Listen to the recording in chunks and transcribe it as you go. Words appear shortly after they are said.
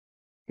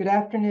Good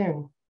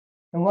afternoon,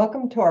 and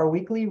welcome to our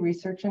weekly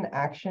Research in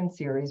Action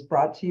series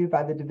brought to you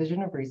by the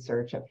Division of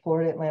Research at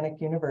Florida Atlantic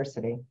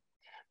University.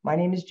 My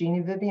name is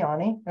Jeannie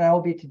Viviani, and I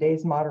will be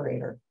today's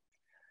moderator.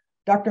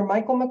 Dr.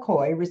 Michael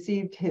McCoy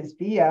received his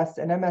BS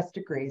and MS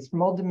degrees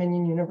from Old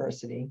Dominion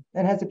University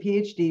and has a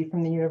Ph.D.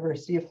 from the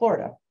University of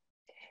Florida.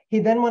 He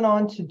then went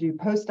on to do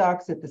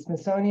postdocs at the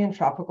Smithsonian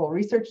Tropical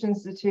Research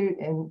Institute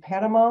in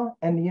Panama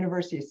and the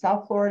University of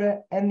South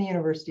Florida and the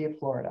University of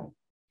Florida.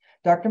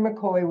 Dr.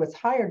 McCoy was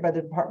hired by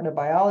the Department of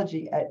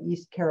Biology at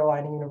East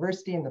Carolina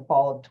University in the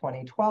fall of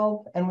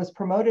 2012 and was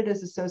promoted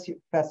as associate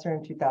professor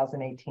in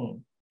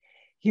 2018.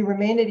 He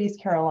remained at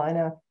East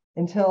Carolina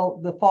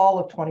until the fall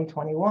of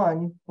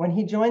 2021 when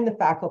he joined the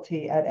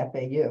faculty at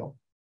FAU.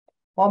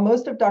 While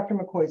most of Dr.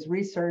 McCoy's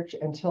research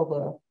until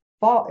the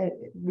fall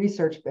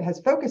research has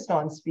focused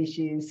on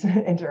species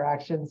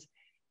interactions,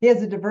 he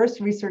has a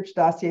diverse research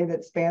dossier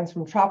that spans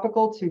from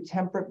tropical to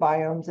temperate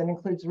biomes and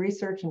includes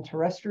research in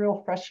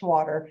terrestrial,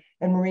 freshwater,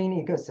 and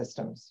marine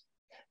ecosystems.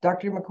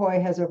 Dr.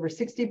 McCoy has over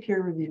 60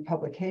 peer-reviewed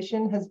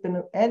publications, has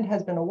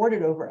been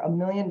awarded over $1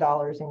 million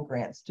in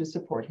grants to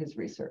support his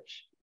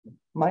research.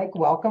 Mike,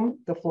 welcome.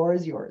 The floor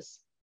is yours.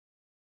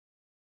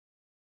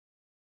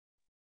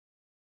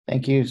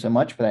 Thank you so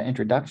much for that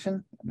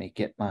introduction. Let me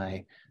get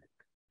my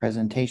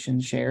presentation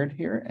shared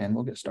here and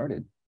we'll get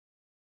started.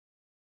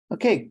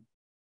 Okay.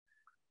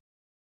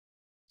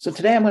 So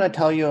today I'm going to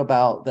tell you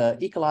about the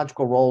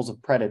ecological roles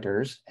of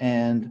predators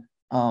and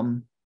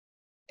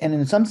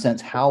in some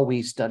sense, how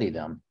we study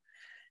them.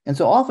 And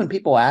so often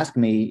people ask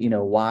me,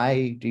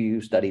 why do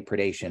you study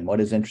predation? What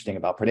is interesting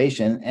about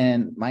predation?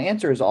 And my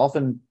answer is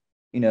often,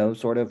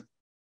 sort of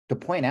to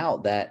point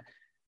out that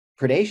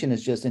predation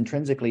is just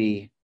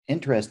intrinsically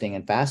interesting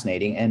and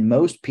fascinating. And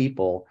most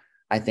people,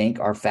 I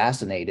think, are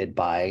fascinated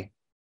by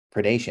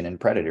predation and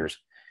predators.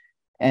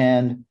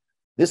 And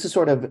this is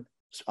sort of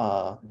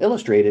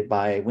illustrated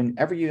by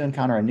whenever you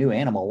encounter a new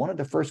animal, one of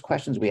the first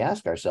questions we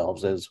ask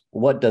ourselves is,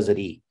 what does it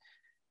eat?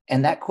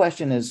 And that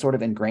question is sort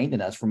of ingrained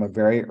in us from a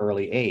very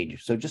early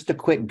age. So just a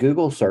quick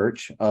Google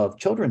search of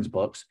children's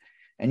books,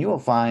 and you will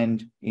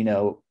find,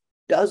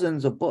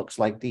 dozens of books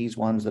like these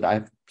ones that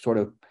I've sort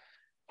of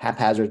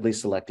haphazardly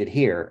selected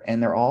here.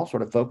 And they're all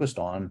sort of focused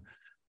on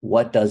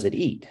what does it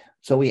eat?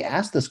 So we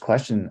ask this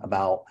question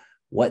about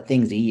what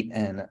things eat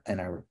and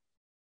are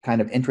kind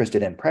of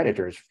interested in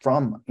predators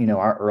from,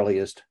 our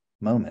earliest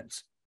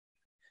moments.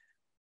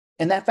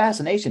 And that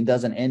fascination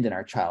doesn't end in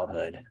our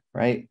childhood,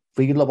 right? If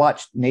we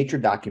watch nature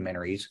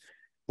documentaries,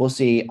 we'll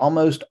see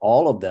almost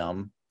all of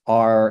them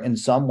are in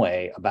some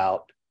way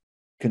about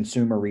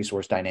consumer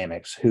resource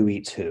dynamics, who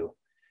eats who,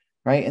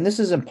 right? And this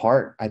is in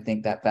part, I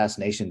think, that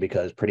fascination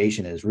because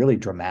predation is really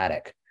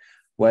dramatic,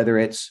 whether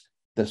it's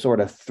the sort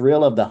of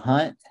thrill of the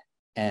hunt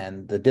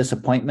and the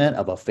disappointment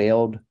of a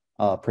failed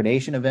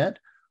predation event,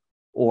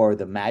 or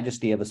the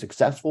majesty of a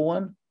successful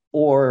one,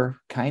 or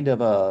kind of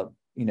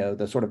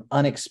the sort of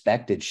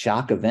unexpected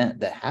shock event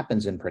that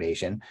happens in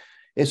predation.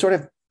 It sort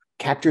of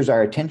captures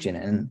our attention,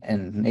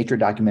 and nature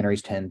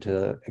documentaries tend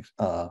to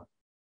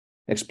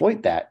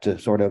exploit that to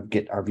sort of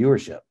get our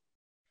viewership.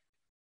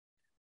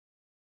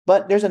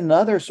 But there's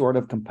another sort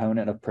of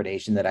component of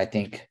predation that I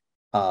think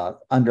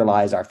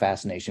underlies our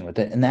fascination with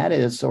it, and that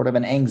is sort of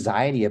an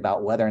anxiety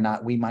about whether or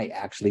not we might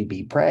actually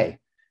be prey.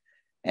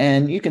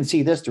 And you can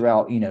see this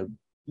throughout,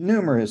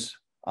 numerous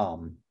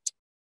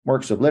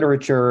works of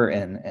literature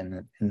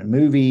and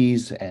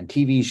movies and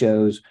TV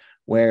shows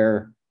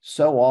where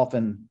so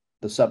often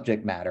the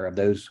subject matter of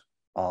those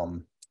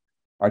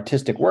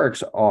artistic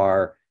works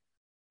are,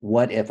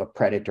 what if a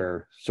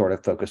predator sort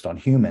of focused on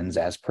humans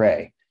as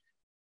prey?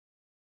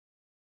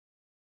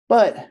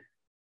 But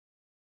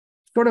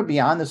sort of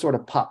beyond the sort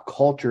of pop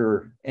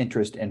culture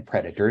interest in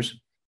predators,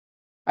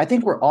 I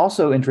think we're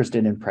also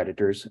interested in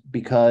predators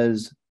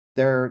because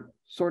they're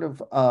sort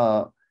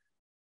of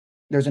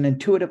there's an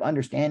intuitive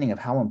understanding of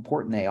how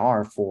important they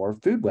are for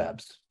food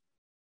webs,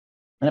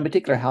 and in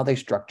particular, how they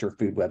structure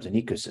food webs and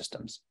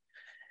ecosystems.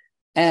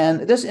 And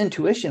this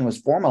intuition was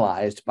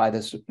formalized by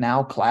this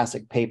now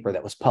classic paper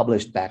that was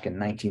published back in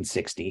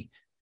 1960.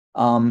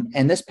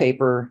 And this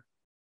paper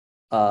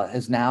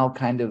has now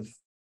kind of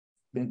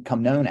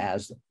become known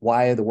as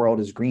Why the World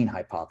is Green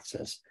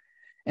hypothesis.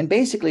 And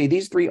basically,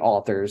 these three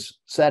authors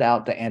set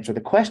out to answer the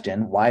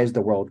question, why is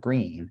the world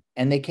green?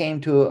 And they came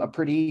to a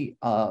pretty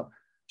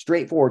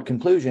straightforward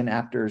conclusion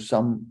after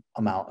some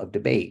amount of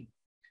debate.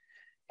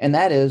 And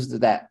that is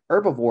that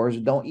herbivores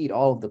don't eat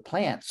all of the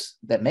plants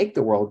that make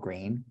the world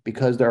green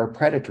because there are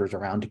predators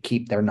around to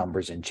keep their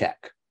numbers in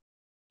check.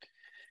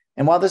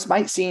 And while this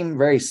might seem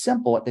very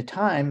simple at the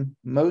time,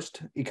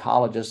 most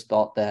ecologists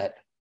thought that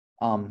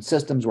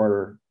systems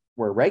were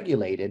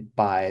regulated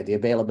by the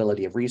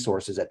availability of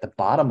resources at the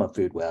bottom of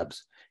food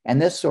webs.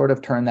 And this sort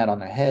of turned that on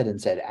their head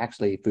and said,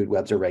 actually, food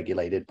webs are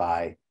regulated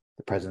by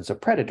the presence of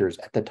predators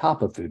at the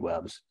top of food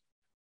webs.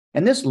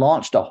 And this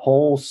launched a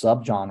whole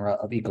subgenre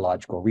of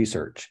ecological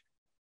research.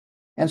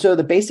 And so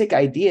the basic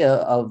idea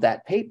of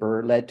that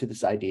paper led to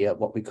this idea of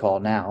what we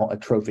call now a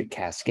trophic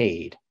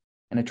cascade.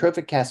 And a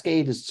trophic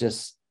cascade is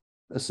just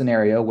a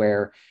scenario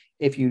where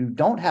if you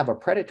don't have a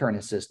predator in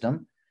a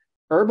system,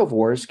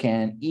 herbivores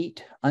can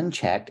eat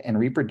unchecked and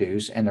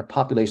reproduce, and their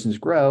populations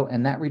grow,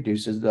 and that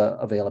reduces the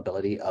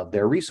availability of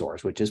their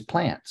resource, which is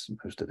plants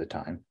most of the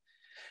time.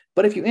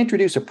 But if you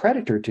introduce a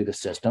predator to the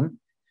system,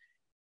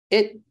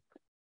 it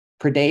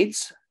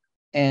predates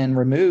and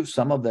removes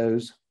some of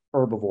those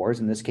herbivores,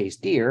 in this case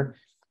deer,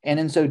 and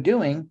in so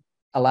doing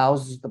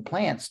allows the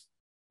plants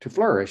to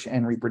flourish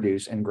and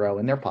reproduce and grow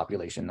in their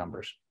population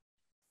numbers.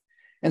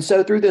 And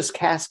so through this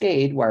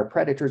cascade where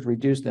predators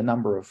reduce the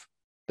number of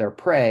their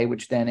prey,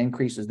 which then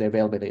increases the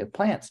availability of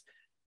plants,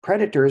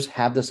 predators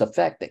have this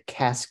effect that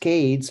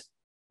cascades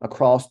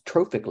across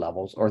trophic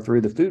levels or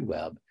through the food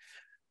web.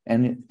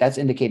 And that's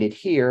indicated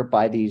here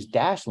by these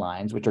dashed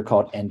lines, which are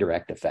called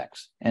indirect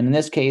effects. And in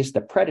this case,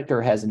 the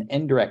predator has an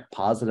indirect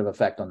positive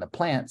effect on the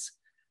plants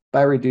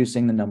by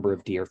reducing the number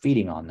of deer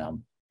feeding on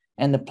them.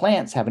 And the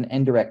plants have an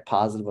indirect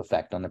positive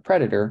effect on the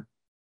predator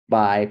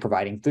by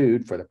providing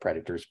food for the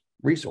predator's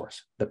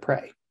resource, the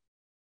prey.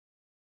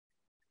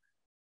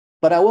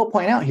 But I will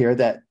point out here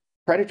that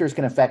predators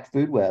can affect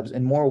food webs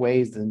in more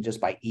ways than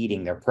just by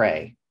eating their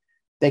prey.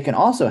 They can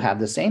also have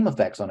the same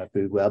effects on a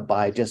food web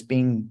by just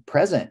being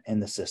present in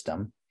the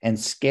system and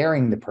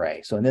scaring the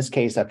prey. So in this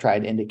case, I've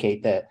tried to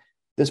indicate that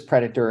this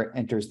predator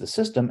enters the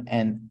system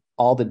and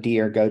all the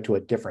deer go to a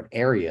different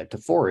area to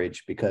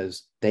forage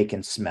because they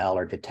can smell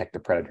or detect the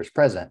predator's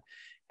present.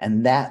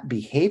 And that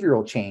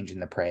behavioral change in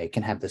the prey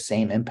can have the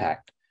same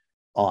impact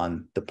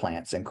on the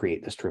plants and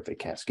create this trophic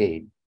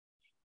cascade.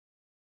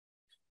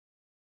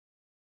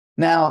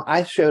 Now,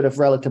 I showed a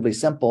relatively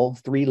simple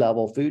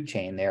 3-level food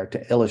chain there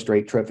to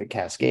illustrate trophic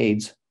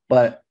cascades,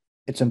 but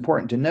it's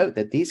important to note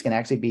that these can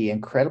actually be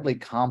incredibly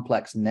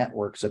complex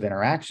networks of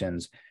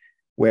interactions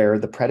where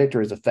the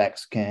predator's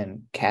effects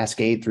can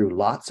cascade through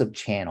lots of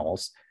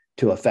channels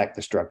to affect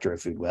the structure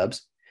of food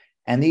webs.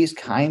 And these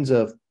kinds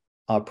of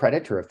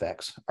predator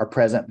effects are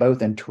present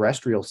both in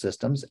terrestrial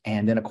systems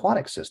and in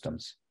aquatic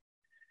systems.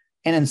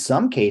 And in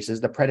some cases,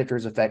 the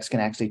predator's effects can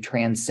actually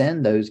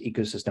transcend those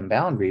ecosystem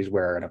boundaries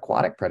where an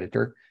aquatic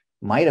predator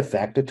might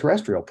affect a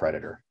terrestrial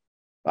predator,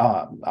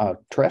 a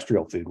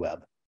terrestrial food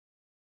web.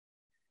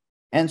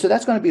 And so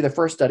that's going to be the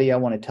first study I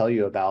want to tell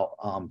you about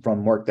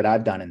from work that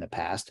I've done in the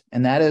past.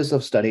 And that is a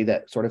study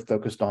that sort of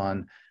focused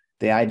on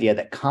the idea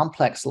that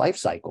complex life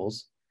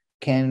cycles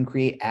can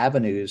create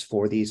avenues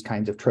for these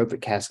kinds of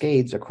trophic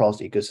cascades across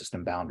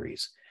ecosystem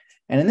boundaries.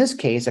 And in this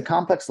case, a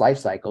complex life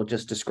cycle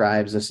just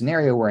describes a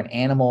scenario where an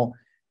animal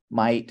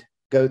might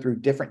go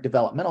through different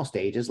developmental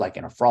stages, like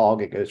in a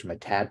frog, it goes from a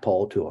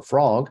tadpole to a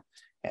frog.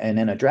 And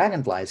in a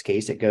dragonfly's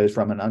case, it goes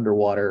from an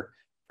underwater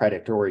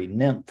predatory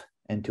nymph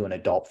into an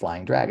adult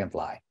flying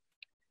dragonfly.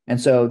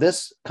 And so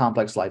this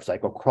complex life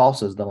cycle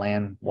crosses the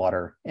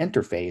land-water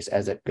interface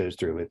as it goes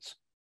through its,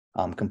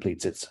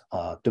 completes its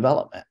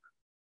development.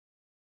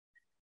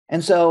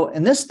 And so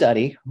in this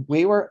study,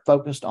 we were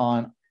focused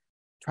on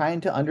trying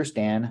to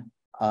understand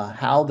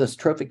how this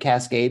trophic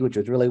cascade, which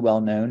was really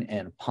well known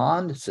in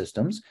pond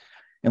systems,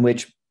 in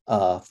which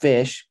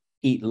fish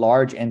eat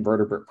large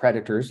invertebrate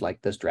predators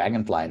like this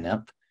dragonfly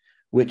nymph,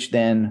 which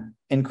then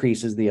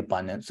increases the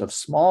abundance of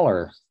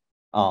smaller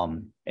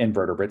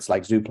invertebrates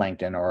like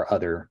zooplankton or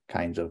other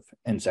kinds of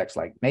insects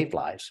like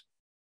mayflies.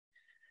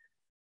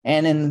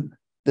 And in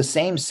the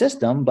same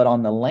system, but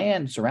on the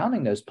land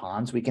surrounding those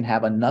ponds, we can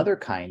have another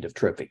kind of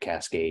trophic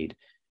cascade.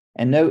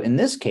 And note, in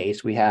this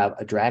case, we have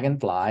a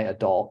dragonfly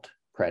adult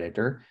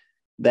predator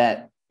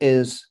that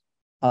is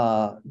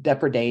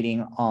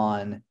depredating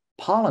on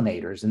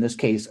pollinators, in this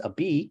case, a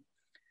bee.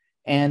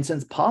 And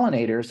since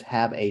pollinators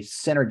have a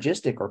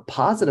synergistic or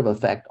positive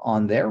effect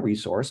on their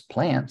resource,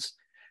 plants,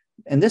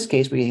 in this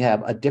case, we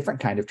have a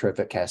different kind of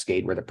trophic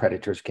cascade where the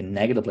predators can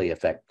negatively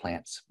affect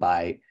plants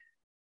by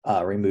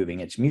removing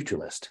its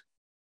mutualist.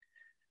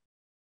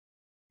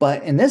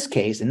 But in this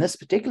case, in this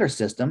particular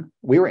system,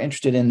 we were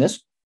interested in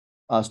this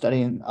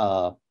studying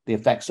the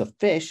effects of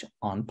fish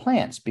on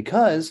plants,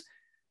 because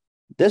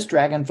this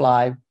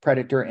dragonfly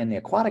predator in the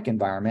aquatic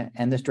environment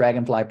and this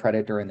dragonfly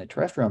predator in the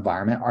terrestrial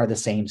environment are the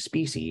same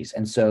species.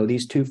 And so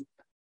these two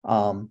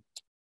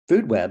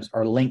food webs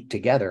are linked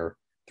together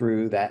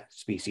through that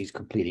species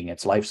completing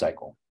its life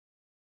cycle.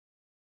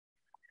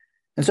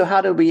 And so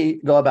how did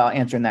we go about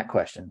answering that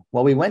question?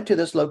 Well, we went to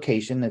this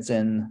location that's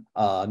in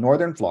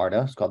northern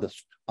Florida. It's called the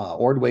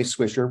Ordway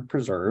Swisher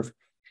Preserve.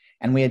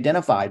 And we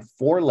identified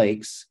 4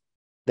 lakes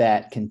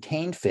that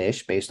contained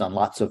fish based on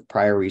lots of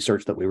prior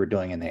research that we were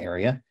doing in the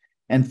area,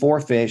 and 4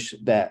 lakes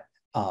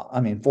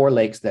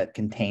that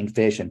contained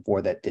fish and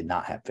 4 that did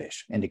not have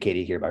fish,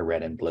 indicated here by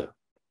red and blue.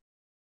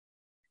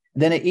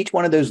 Then at each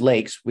one of those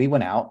lakes, we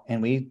went out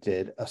and we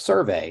did a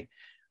survey.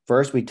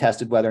 First, we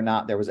tested whether or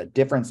not there was a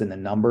difference in the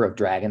number of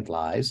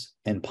dragonflies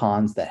in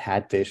ponds that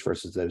had fish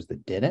versus those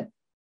that didn't.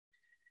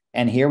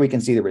 And here we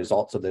can see the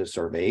results of those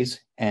surveys.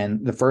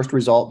 And the first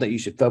result that you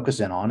should focus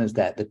in on is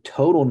that the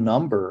total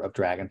number of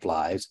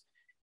dragonflies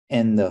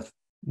in the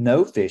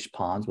no fish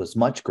ponds was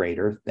much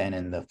greater than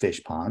in the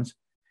fish ponds.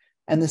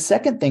 And the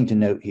second thing to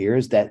note here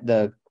is that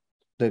the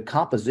the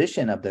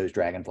composition of those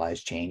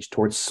dragonflies changed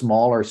towards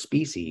smaller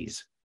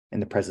species in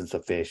the presence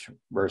of fish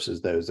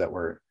versus those that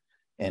were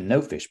in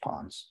no fish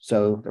ponds.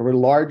 So there were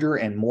larger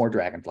and more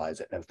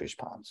dragonflies at no fish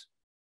ponds.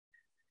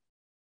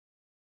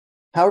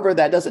 However,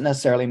 that doesn't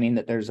necessarily mean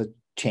that there's a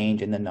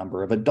change in the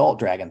number of adult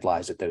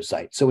dragonflies at those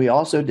sites. So we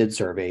also did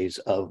surveys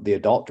of the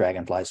adult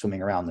dragonflies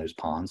swimming around those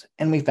ponds,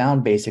 and we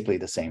found basically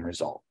the same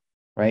result,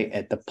 right?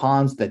 At the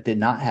ponds that did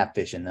not have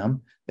fish in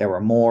them, there were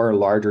more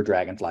larger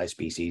dragonfly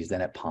species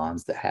than at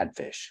ponds that had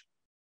fish.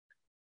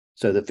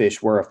 So the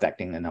fish were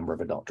affecting the number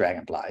of adult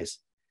dragonflies.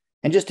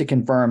 And just to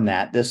confirm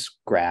that, this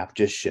graph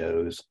just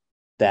shows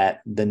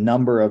that the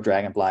number of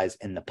dragonflies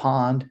in the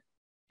pond,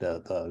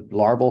 the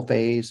larval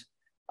phase,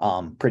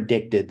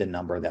 predicted the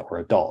number that were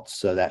adults.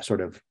 So that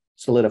sort of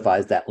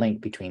solidifies that link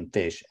between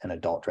fish and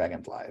adult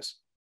dragonflies.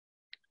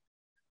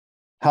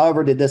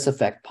 However, did this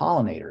affect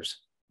pollinators?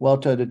 Well,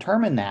 to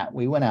determine that,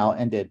 we went out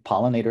and did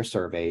pollinator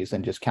surveys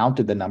and just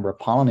counted the number of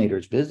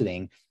pollinators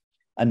visiting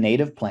a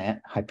native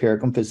plant,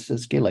 Hypericum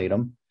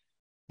fasciculatum,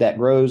 that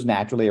grows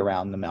naturally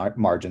around the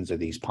margins of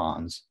these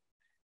ponds.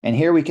 And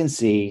here we can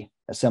see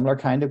a similar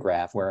kind of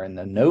graph where in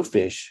the no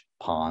fish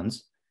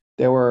ponds,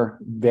 there were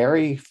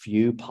very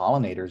few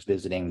pollinators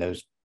visiting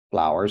those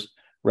flowers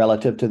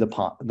relative to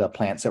the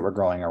plants that were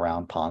growing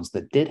around ponds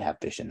that did have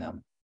fish in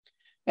them.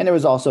 And there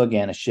was also,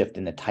 again, a shift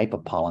in the type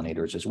of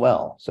pollinators as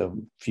well. So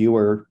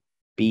fewer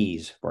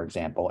bees, for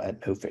example,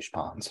 at no fish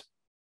ponds.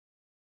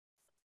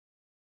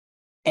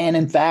 And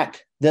in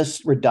fact,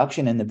 this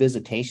reduction in the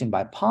visitation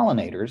by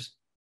pollinators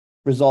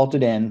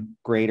resulted in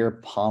greater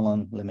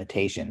pollen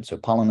limitation. So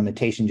pollen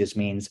limitation just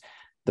means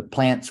the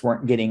plants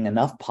weren't getting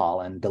enough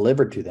pollen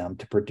delivered to them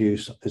to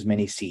produce as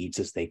many seeds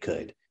as they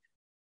could.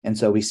 And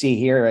so we see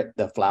here at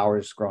the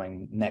flowers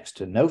growing next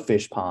to no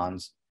fish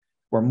ponds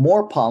were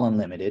more pollen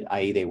limited,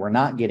 i.e. they were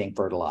not getting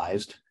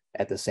fertilized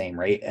at the same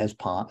rate as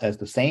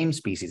the same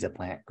species of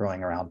plant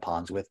growing around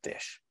ponds with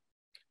fish.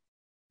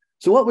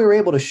 So what we were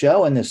able to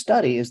show in this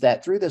study is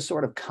that through this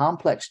sort of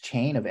complex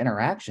chain of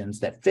interactions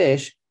that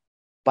fish,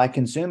 by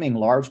consuming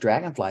large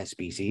dragonfly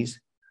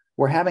species,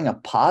 were having a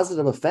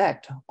positive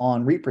effect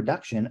on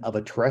reproduction of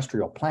a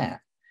terrestrial plant.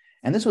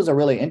 And this was a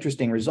really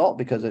interesting result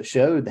because it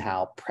showed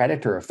how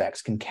predator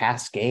effects can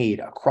cascade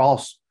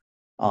across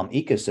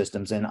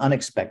ecosystems in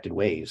unexpected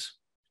ways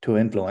to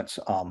influence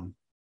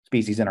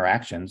species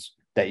interactions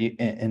that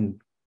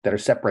are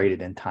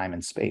separated in time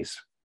and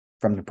space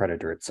from the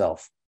predator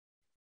itself.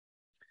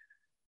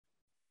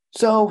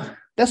 So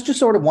that's just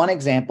sort of one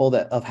example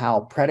of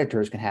how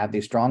predators can have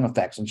these strong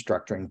effects in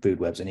structuring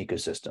food webs and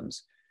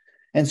ecosystems.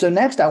 And so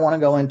next, I want to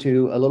go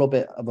into a little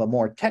bit of a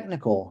more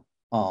technical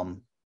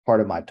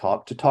part of my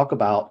talk to talk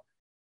about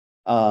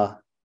how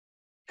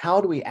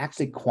do we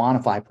actually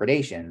quantify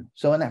predation.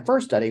 So in that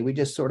first study, we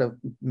just sort of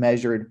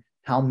measured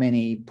how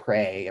many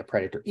prey a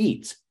predator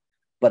eats.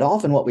 But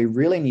often what we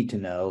really need to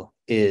know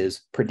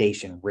is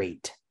predation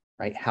rate,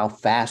 right? How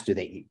fast do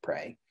they eat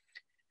prey?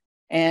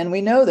 And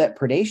we know that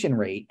predation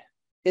rate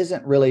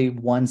isn't really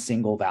one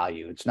single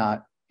value. It's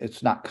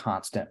not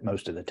constant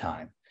most of the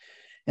time.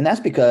 And that's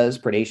because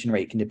predation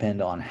rate can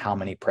depend on how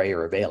many prey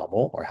are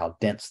available or how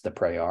dense the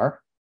prey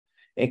are.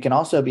 It can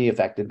also be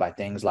affected by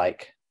things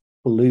like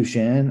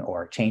pollution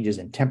or changes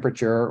in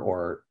temperature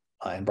or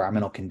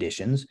environmental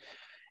conditions.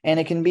 And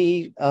it can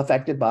be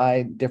affected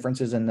by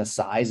differences in the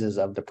sizes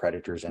of the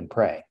predators and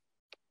prey.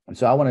 And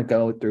so I want to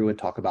go through and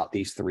talk about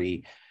these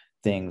three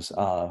things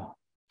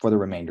for the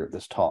remainder of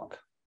this talk.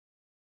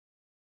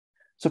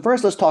 So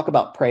first, let's talk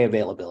about prey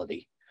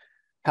availability.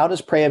 How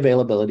does prey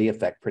availability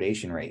affect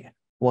predation rate?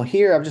 Well,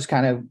 here I've just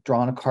kind of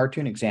drawn a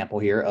cartoon example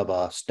here of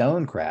a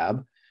stone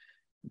crab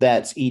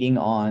that's eating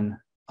on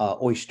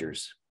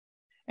oysters.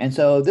 And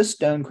so this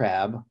stone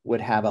crab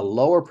would have a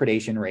lower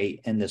predation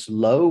rate in this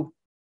low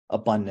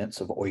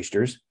abundance of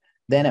oysters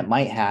than it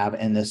might have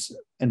in this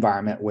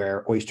environment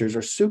where oysters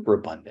are super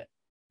abundant.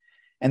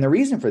 And the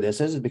reason for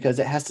this is because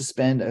it has to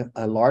spend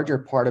a larger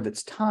part of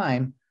its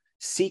time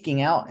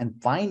seeking out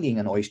and finding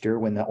an oyster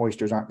when the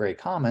oysters aren't very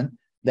common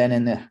than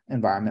in the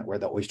environment where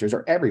the oysters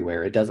are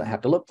everywhere. It doesn't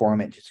have to look for them,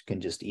 it can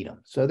just eat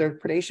them. So their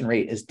predation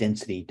rate is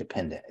density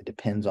dependent. It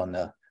depends on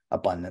the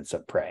abundance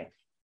of prey.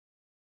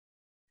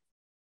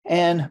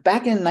 And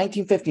back in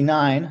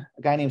 1959,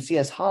 a guy named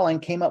C.S.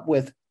 Holland came up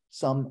with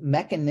some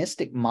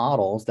mechanistic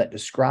models that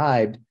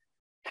described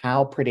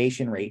how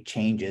predation rate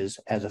changes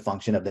as a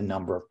function of the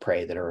number of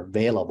prey that are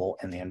available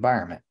in the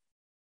environment.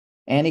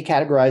 And he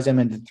categorized them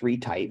into three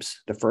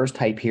types. The first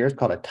type here is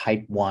called a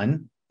type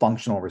 1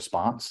 functional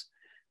response.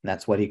 And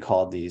that's what he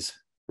called these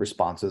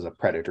responses of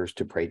predators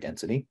to prey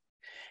density.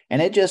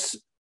 And it just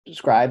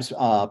describes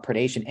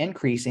predation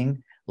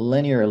increasing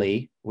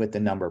linearly with the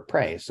number of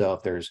prey. So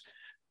if there's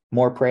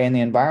more prey in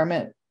the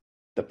environment,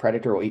 the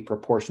predator will eat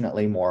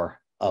proportionately more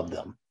of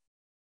them.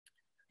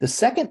 The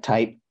second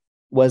type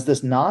was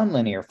this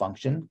nonlinear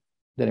function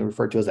that I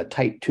referred to as a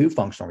type 2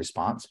 functional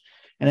response.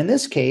 And in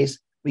this case,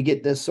 we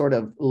get this sort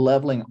of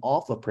leveling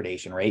off of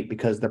predation rate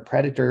because the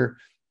predator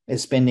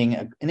is spending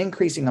an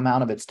increasing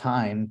amount of its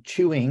time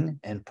chewing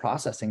and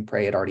processing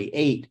prey it already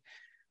ate,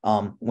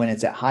 when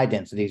it's at high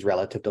densities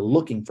relative to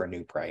looking for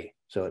new prey.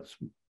 So it's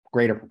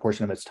greater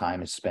proportion of its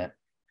time is spent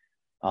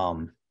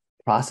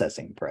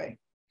processing prey.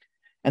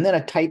 And then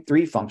a type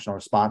 3 functional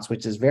response,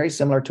 which is very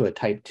similar to a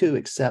type 2,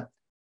 except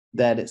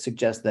that it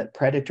suggests that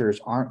predators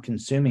aren't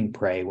consuming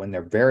prey when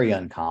they're very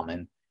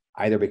uncommon,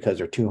 either because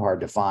they're too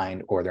hard to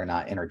find or they're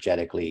not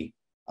energetically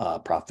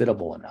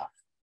profitable enough.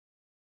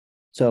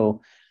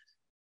 So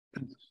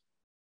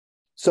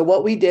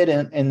what we did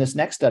in this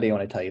next study I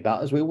want to tell you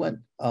about is we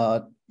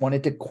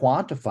wanted to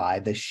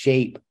quantify the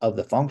shape of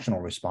the functional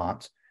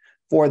response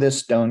for this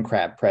stone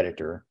crab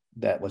predator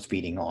that was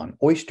feeding on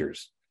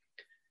oysters.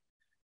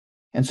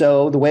 And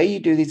so the way you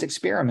do these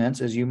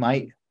experiments is you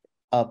might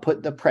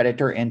put the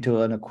predator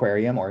into an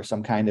aquarium or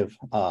some kind of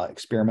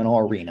experimental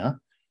arena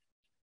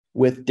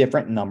with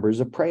different numbers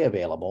of prey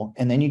available.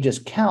 And then you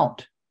just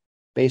count,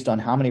 based on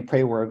how many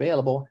prey were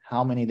available,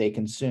 how many they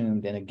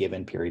consumed in a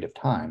given period of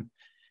time.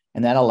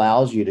 And that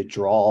allows you to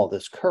draw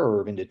this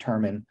curve and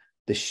determine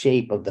the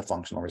shape of the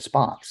functional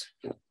response.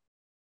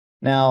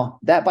 Now,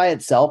 that by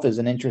itself is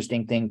an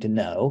interesting thing to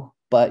know,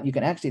 but you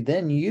can actually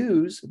then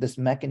use this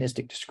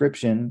mechanistic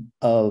description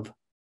of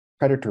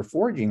predator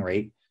foraging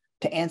rate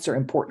to answer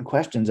important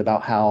questions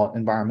about how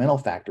environmental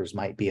factors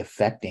might be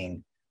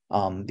affecting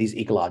these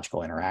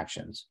ecological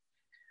interactions.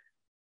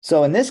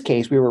 So in this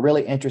case, we were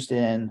really interested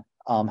in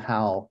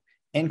how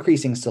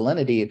increasing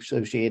salinity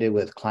associated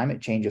with climate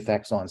change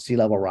effects on sea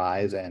level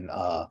rise and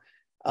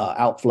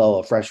outflow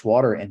of fresh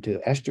water into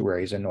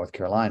estuaries in North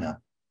Carolina.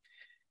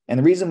 And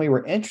the reason we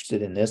were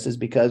interested in this is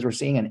because we're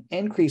seeing an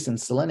increase in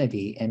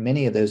salinity in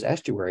many of those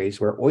estuaries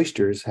where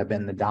oysters have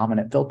been the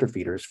dominant filter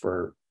feeders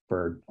for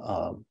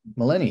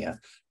millennia.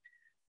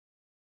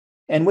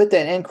 And with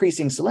that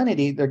increasing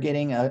salinity, they're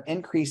getting an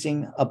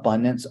increasing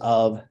abundance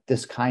of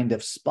this kind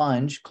of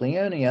sponge,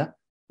 Cleonia,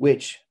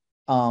 which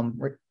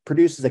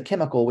produces a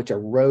chemical which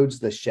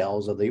erodes the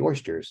shells of the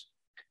oysters.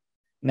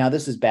 Now,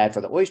 this is bad for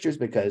the oysters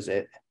because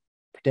it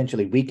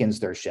potentially weakens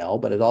their shell,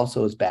 but it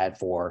also is bad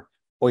for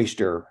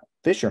oyster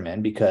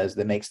fishermen because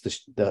that makes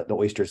the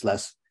oysters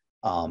less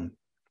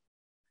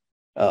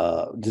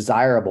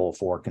desirable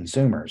for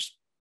consumers.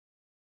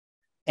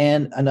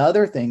 And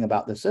another thing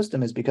about the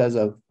system is because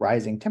of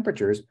rising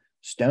temperatures,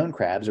 stone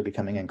crabs are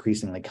becoming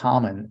increasingly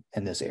common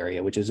in this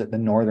area, which is at the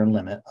northern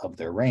limit of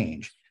their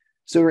range.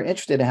 So we're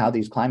interested in how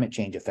these climate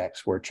change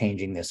effects were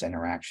changing this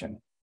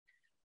interaction.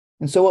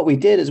 And so what we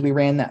did is we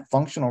ran that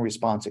functional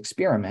response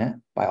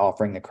experiment by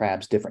offering the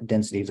crabs different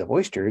densities of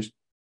oysters.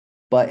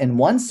 But in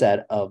one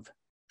set of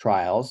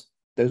trials,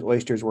 those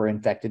oysters were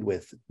infected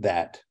with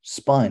that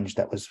sponge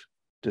that was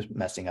just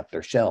messing up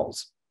their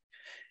shells.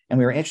 And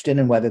we were interested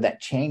in whether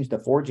that changed the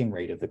foraging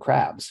rate of the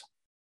crabs.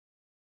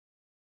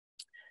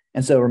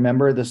 And so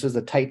remember, this is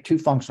a type 2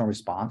 functional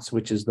response,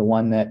 which is the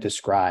one that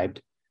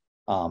described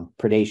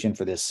predation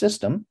for this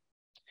system.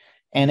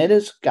 And it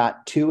has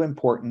got two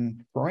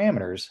important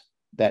parameters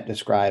that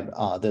describe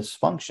this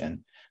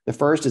function. The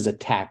first is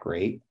attack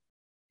rate,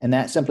 and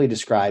that simply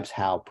describes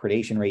how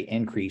predation rate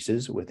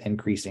increases with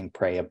increasing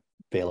prey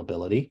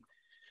availability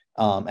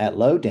at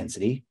low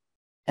density.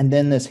 And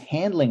then this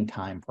handling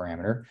time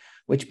parameter,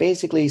 which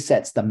basically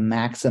sets the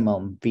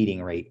maximum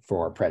feeding rate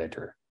for a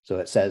predator. So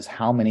it says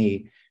how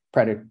many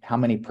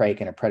prey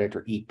can a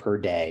predator eat per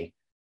day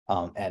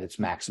at its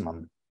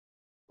maximum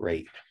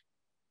rate.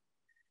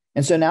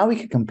 And so now we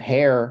can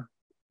compare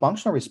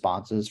functional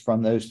responses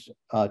from those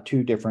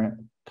two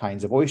different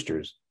kinds of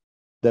oysters,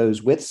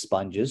 those with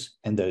sponges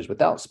and those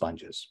without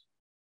sponges.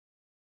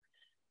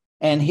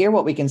 And here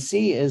what we can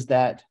see is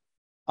that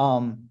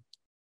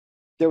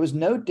there was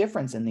no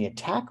difference in the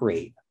attack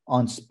rate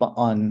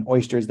on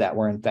oysters that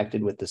were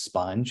infected with the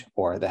sponge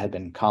or that had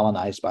been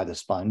colonized by the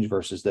sponge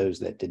versus those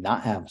that did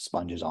not have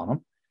sponges on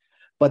them.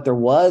 But there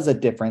was a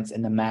difference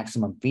in the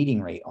maximum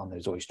feeding rate on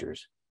those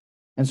oysters.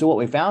 And so what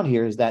we found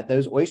here is that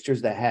those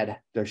oysters that had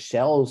their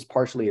shells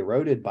partially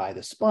eroded by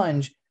the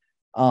sponge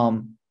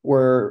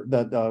were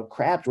the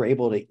crabs were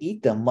able to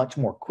eat them much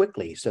more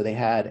quickly. So they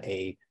had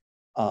a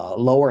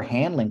lower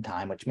handling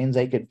time, which means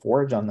they could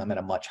forage on them at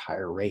a much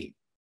higher rate.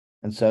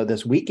 And so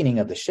this weakening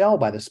of the shell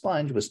by the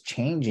sponge was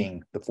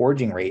changing the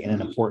foraging rate in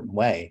an important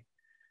way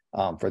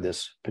for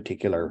this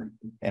particular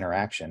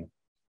interaction.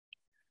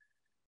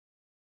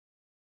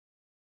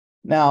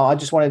 Now, I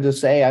just wanted to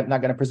say, I'm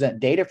not going to present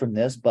data from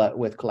this, but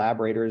with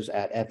collaborators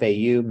at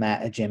FAU,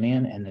 Matt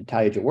Ajemian and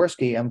Natalia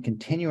Jaworski, I'm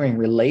continuing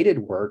related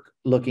work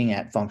looking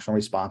at functional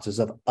responses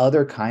of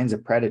other kinds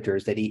of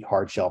predators that eat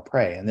hard shell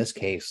prey, in this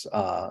case,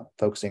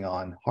 focusing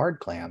on hard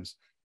clams.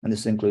 And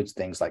this includes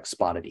things like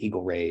spotted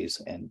eagle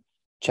rays and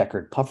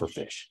checkered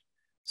pufferfish.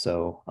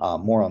 So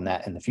more on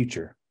that in the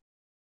future.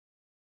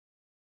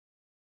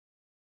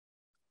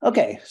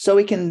 Okay, so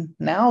we can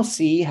now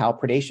see how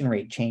predation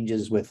rate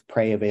changes with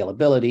prey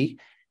availability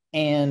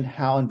and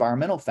how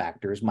environmental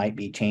factors might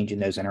be changing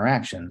those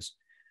interactions.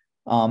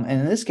 And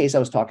in this case, I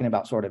was talking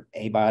about sort of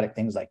abiotic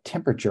things like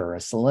temperature or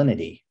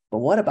salinity, but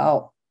what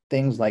about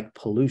things like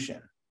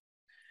pollution?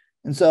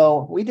 And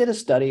so we did a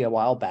study a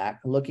while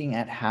back looking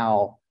at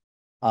how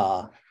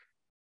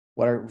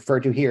what are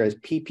referred to here as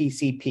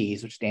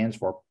PPCPs, which stands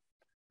for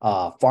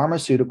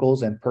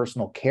pharmaceuticals and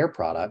personal care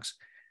products,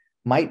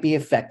 might be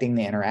affecting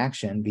the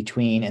interaction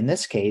between, in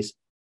this case,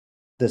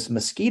 this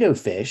mosquito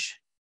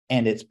fish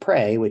and its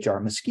prey, which are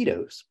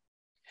mosquitoes.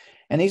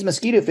 And these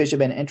mosquito fish have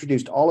been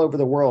introduced all over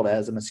the world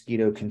as a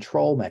mosquito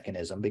control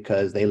mechanism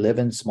because they live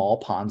in small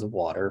ponds of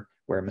water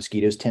where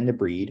mosquitoes tend to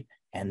breed,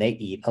 and they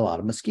eat a lot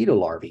of mosquito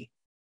larvae.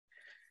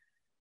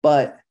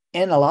 But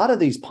in a lot of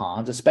these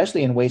ponds,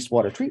 especially in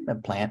wastewater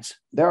treatment plants,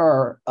 there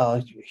are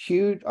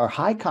huge or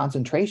high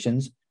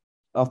concentrations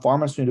of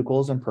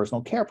pharmaceuticals and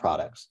personal care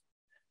products.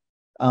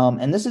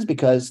 And this is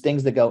because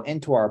things that go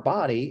into our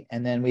body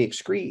and then we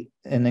excrete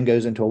and then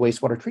goes into a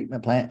wastewater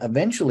treatment plant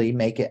eventually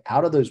make it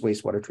out of those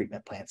wastewater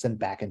treatment plants and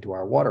back into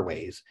our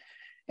waterways.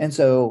 And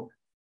so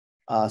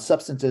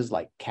substances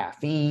like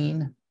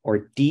caffeine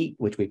or DEET,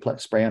 which we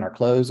spray on our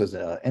clothes as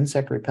an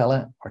insect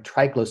repellent, or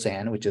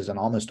triclosan, which is in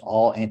almost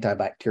all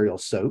antibacterial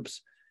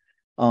soaps,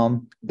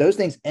 those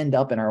things end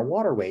up in our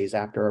waterways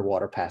after our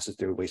water passes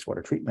through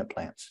wastewater treatment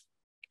plants.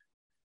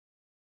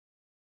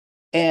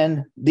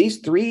 And these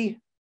three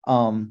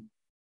PPCPs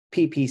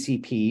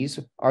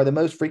are the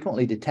most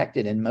frequently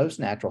detected in most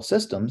natural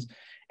systems,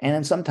 and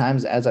then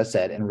sometimes, as I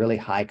said, in really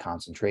high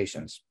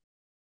concentrations.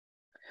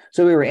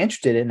 So we were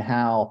interested in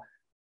how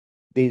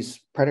these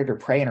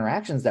predator-prey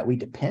interactions that we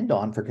depend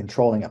on for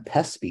controlling a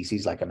pest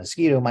species like a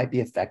mosquito might be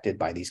affected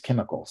by these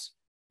chemicals.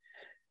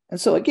 And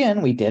so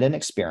again, we did an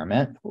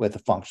experiment with a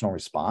functional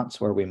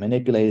response where we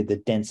manipulated the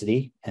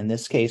density. In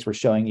this case, we're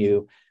showing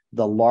you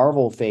the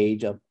larval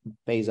phase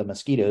of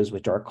mosquitoes,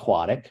 which are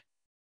aquatic.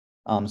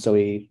 So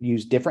we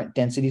used different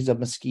densities of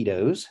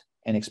mosquitoes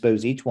and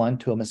exposed each one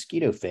to a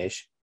mosquito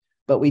fish.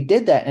 But we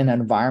did that in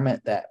an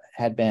environment that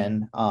had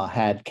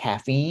had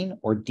caffeine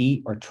or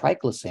DEET or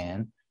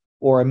triclosan,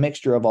 or a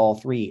mixture of all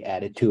three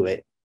added to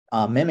it,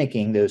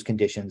 mimicking those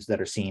conditions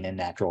that are seen in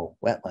natural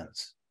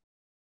wetlands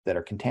that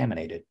are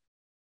contaminated.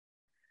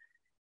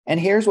 And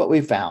here's what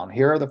we found.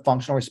 Here are the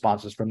functional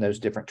responses from those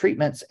different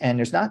treatments. And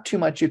there's not too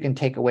much you can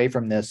take away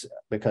from this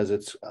because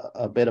it's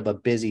a bit of a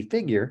busy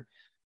figure,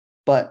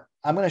 but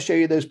I'm going to show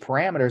you those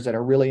parameters that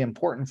are really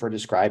important for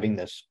describing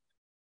this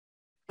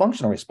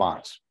functional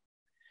response.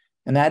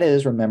 And that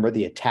is, remember,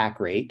 the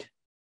attack rate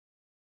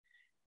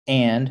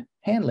and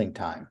handling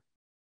time.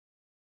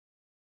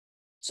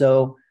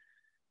 So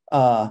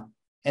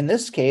in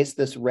this case,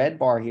 this red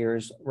bar here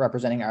is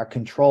representing our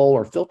control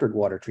or filtered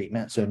water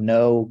treatment. So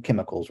no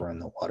chemicals were in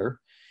the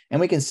water.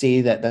 And we can see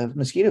that the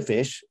mosquito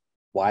fish,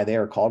 why they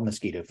are called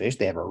mosquito fish,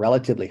 they have a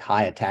relatively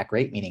high attack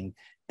rate, meaning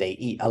they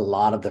eat a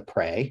lot of the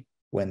prey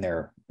when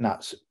they're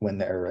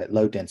at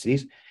low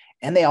densities.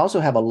 And they also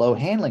have a low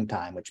handling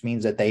time, which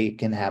means that they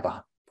can have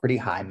a pretty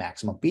high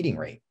maximum feeding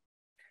rate.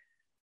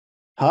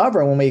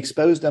 However, when we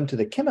expose them to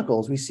the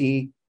chemicals, we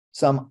see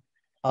some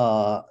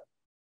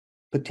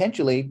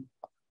potentially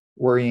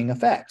worrying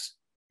effects.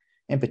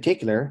 In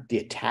particular, the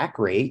attack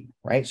rate,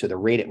 right? So the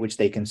rate at which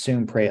they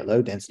consume prey at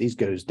low densities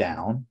goes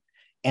down,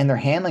 and their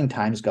handling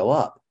times go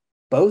up,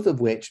 both of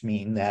which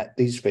mean that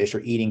these fish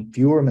are eating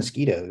fewer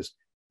mosquitoes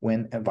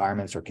when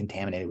environments are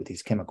contaminated with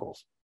these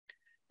chemicals.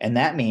 And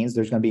that means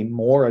there's going to be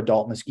more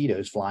adult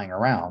mosquitoes flying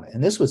around.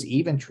 And this was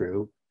even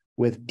true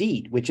with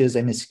DEET, which is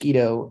a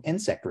mosquito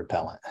insect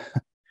repellent.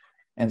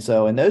 And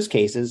so in those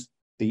cases,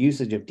 the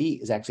usage of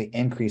DEET is actually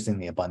increasing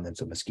the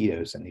abundance of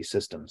mosquitoes in these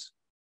systems.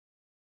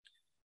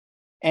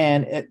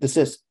 And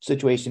the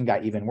situation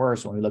got even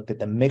worse when we looked at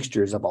the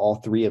mixtures of all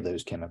three of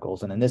those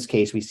chemicals. And in this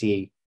case, we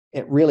see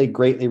it really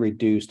greatly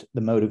reduced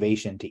the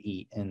motivation to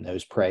eat in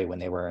those prey when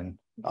they were in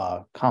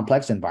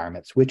complex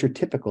environments, which are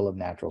typical of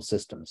natural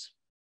systems.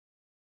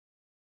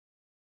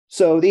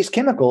 So these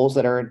chemicals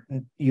that are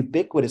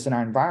ubiquitous in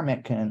our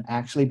environment can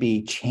actually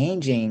be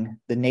changing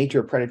the nature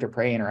of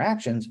predator-prey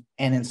interactions.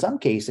 And in some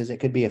cases, it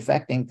could be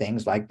affecting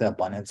things like the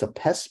abundance of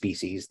pest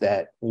species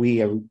that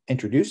we are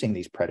introducing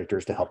these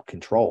predators to help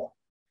control.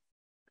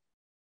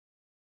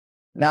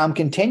 Now, I'm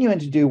continuing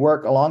to do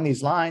work along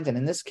these lines. And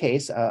in this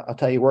case, I'll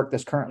tell you work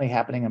that's currently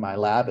happening in my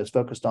lab is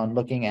focused on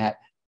looking at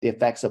the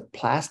effects of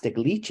plastic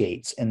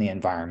leachates in the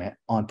environment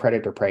on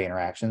predator-prey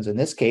interactions. In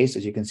this case,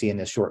 as you can see in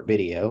this short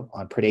video,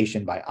 on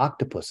predation by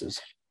octopuses.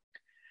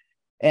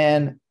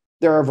 And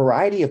there are a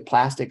variety of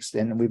plastics,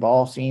 and we've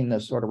all seen the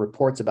sort of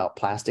reports about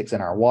plastics in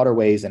our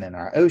waterways and in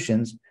our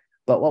oceans.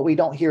 But what we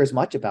don't hear as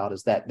much about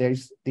is that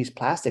these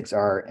plastics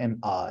are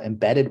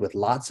embedded with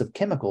lots of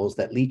chemicals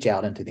that leach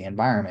out into the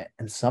environment.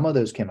 And some of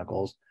those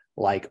chemicals,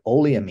 like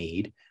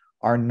oleamide,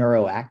 are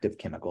neuroactive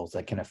chemicals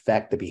that can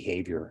affect the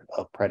behavior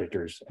of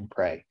predators and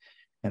prey.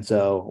 And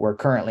so we're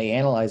currently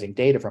analyzing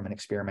data from an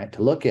experiment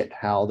to look at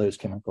how those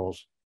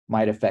chemicals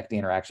might affect the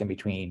interaction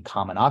between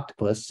common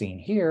octopus, seen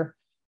here,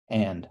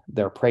 and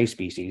their prey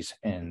species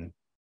in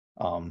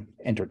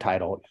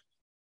intertidal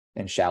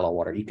and shallow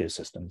water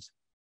ecosystems.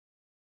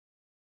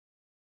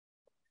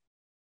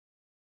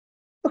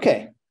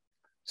 Okay,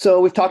 so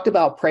we've talked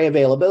about prey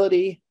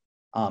availability,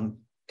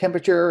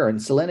 temperature and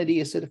salinity,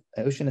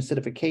 ocean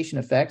acidification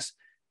effects,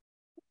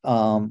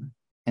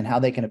 and how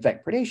they can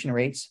affect predation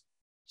rates.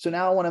 So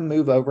now I want to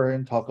move over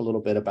and talk a little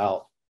bit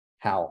about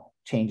how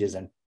changes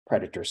in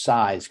predator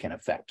size can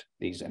affect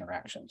these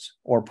interactions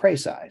or prey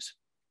size.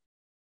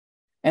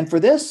 And for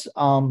this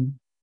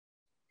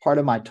part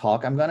of my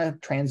talk, I'm going to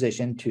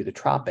transition to the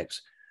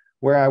tropics,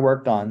 where I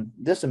worked on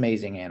this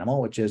amazing animal,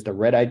 which is the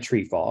red-eyed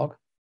tree frog,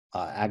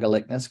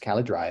 Agalichnus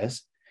calidrius.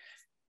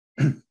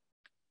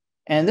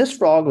 And this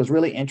frog was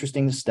really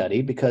interesting to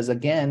study because,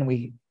 again,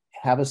 we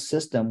have a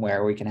system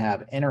where we can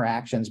have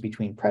interactions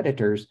between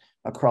predators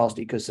across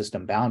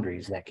ecosystem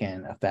boundaries that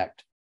can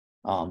affect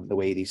the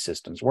way these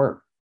systems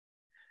work.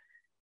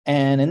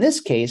 And in this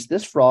case,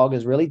 this frog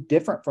is really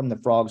different from the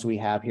frogs we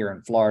have here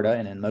in Florida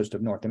and in most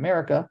of North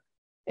America,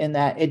 in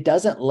that it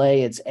doesn't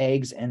lay its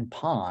eggs in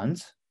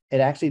ponds. It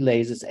actually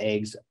lays its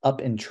eggs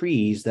up in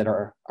trees that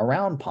are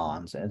around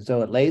ponds. And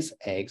so it lays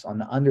eggs on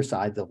the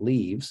undersides of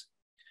leaves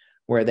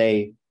where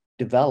they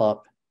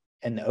develop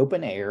in the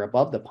open air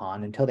above the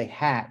pond until they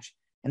hatch,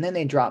 and then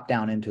they drop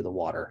down into the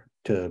water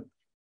to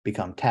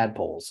become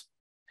tadpoles.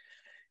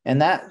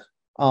 And that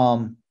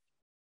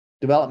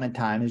development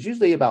time is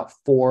usually about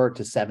 4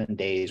 to 7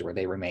 days where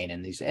they remain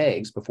in these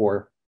eggs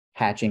before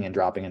hatching and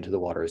dropping into the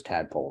water as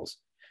tadpoles.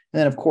 And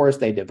then, of course,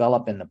 they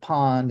develop in the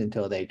pond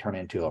until they turn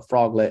into a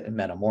froglet and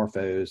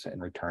metamorphose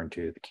and return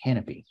to the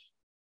canopy.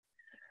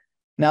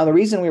 Now, the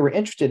reason we were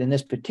interested in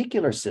this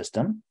particular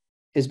system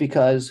is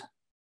because,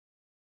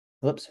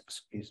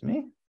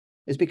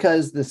 is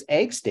because this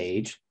egg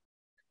stage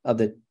of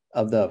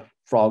the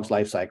frog's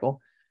life cycle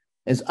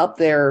is up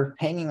there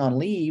hanging on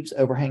leaves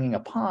overhanging a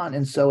pond,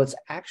 and so it's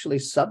actually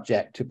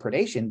subject to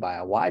predation by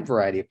a wide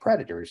variety of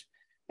predators,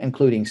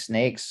 including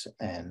snakes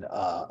and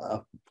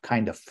a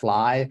kind of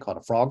fly called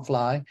a frog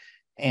fly,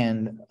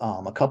 and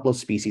a couple of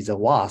species of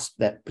wasps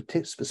that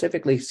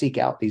specifically seek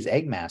out these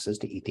egg masses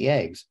to eat the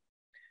eggs.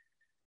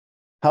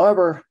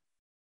 However,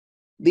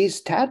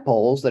 these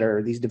tadpoles that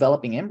are these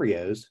developing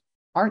embryos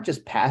aren't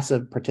just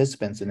passive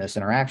participants in this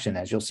interaction,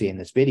 as you'll see in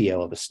this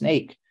video of a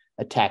snake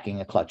attacking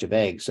a clutch of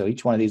eggs. So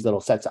each one of these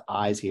little sets of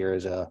eyes here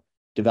is a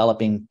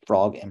developing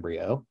frog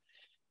embryo.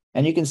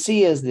 And you can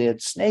see as the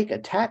snake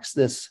attacks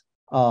this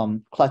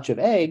clutch of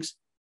eggs,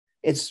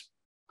 it's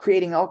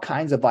creating all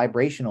kinds of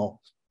vibrational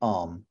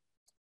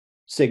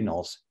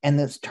signals. And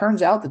this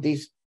turns out that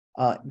these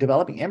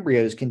developing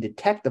embryos can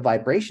detect the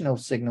vibrational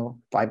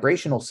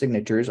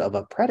signatures of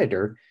a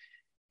predator,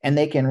 and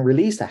they can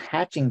release a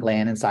hatching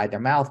gland inside their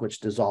mouth,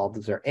 which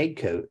dissolves their egg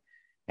coat.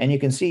 And you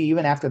can see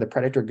even after the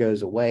predator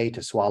goes away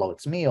to swallow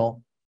its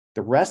meal,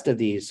 the rest of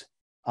these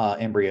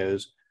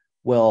embryos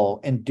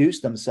will induce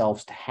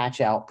themselves to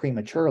hatch out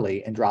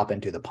prematurely and drop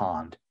into the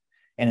pond.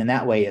 And in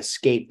that way,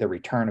 escape the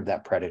return of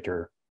that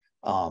predator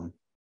so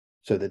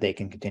that they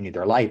can continue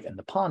their life in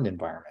the pond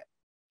environment.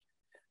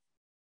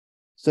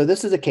 So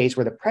this is a case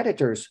where the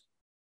predators,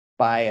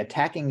 by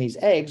attacking these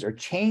eggs, are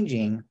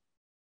changing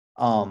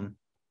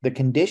the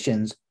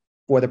conditions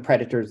for the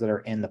predators that are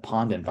in the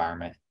pond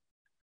environment.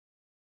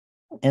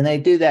 And they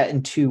do that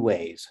in two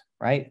ways,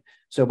 right?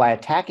 So by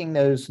attacking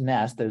those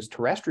nests, those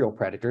terrestrial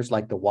predators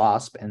like the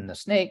wasp and the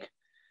snake,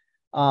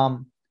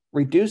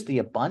 reduce the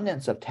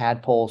abundance of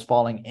tadpoles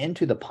falling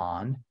into the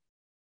pond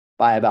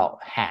by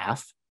about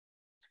half.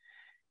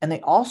 And they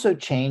also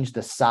change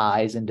the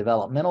size and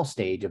developmental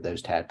stage of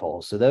those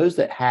tadpoles. So those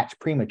that hatch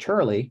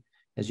prematurely,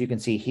 as you can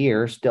see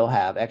here, still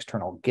have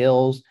external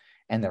gills,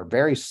 and they're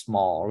very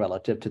small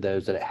relative to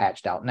those that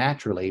hatched out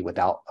naturally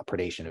without a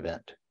predation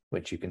event,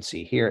 which you can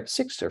see here at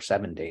 6 or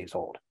 7 days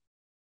old.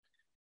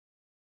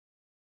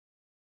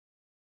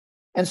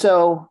 And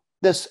so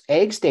this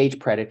egg stage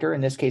predator, in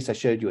this case I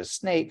showed you a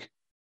snake,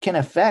 can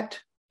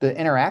affect the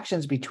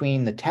interactions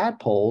between the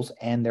tadpoles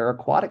and their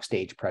aquatic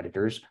stage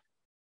predators,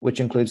 which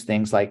includes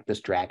things like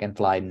this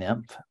dragonfly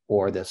nymph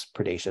or this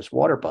predaceous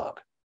water bug.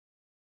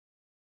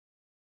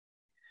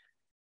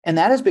 And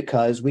that is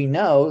because we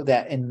know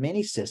that in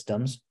many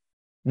systems,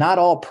 not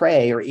all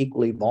prey are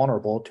equally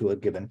vulnerable to a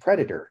given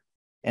predator.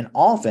 And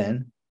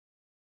often,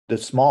 the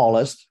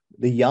smallest,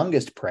 the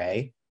youngest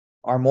prey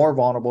are more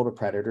vulnerable to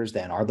predators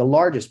than are the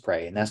largest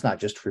prey. And that's not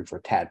just true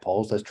for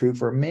tadpoles, that's true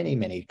for many,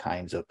 many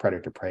kinds of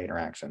predator-prey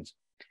interactions.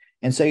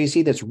 And so you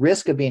see this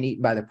risk of being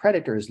eaten by the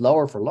predator is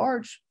lower for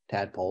large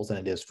tadpoles than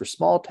it is for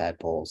small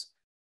tadpoles.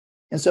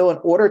 And so in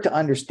order to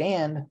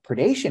understand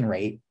predation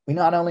rate, we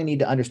not only need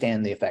to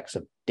understand the effects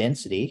of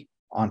density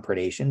on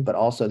predation, but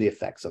also the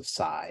effects of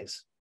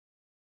size.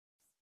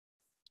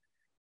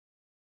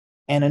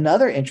 And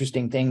another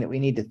interesting thing that we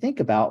need to think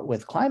about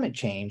with climate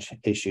change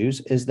issues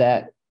is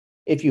that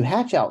if you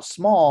hatch out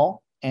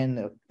small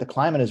and the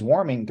climate is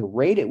warming, the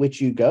rate at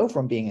which you go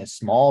from being a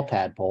small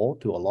tadpole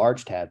to a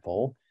large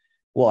tadpole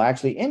will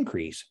actually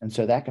increase. And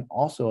so that can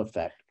also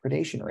affect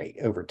predation rate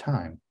over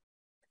time.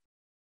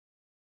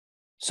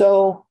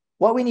 So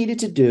what we needed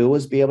to do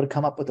was be able to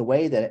come up with a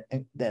way that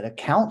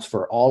accounts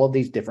for all of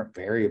these different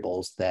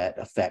variables that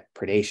affect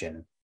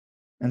predation.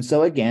 And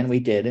so again, we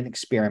did an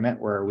experiment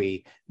where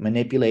we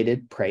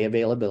manipulated prey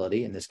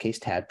availability, in this case,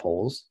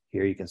 tadpoles.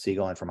 Here you can see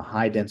going from a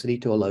high density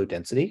to a low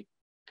density.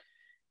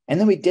 And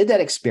then we did that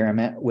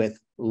experiment with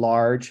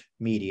large,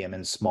 medium,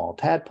 and small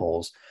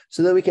tadpoles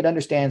so that we could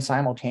understand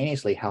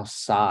simultaneously how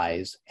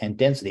size and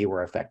density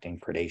were affecting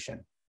predation.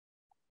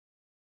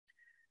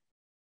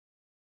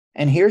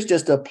 And here's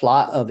just a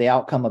plot of the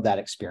outcome of that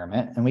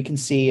experiment. And we can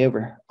see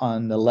over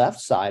on the left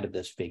side of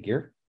this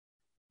figure,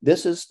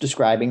 this is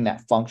describing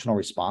that functional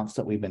response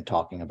that we've been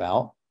talking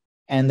about.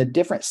 And the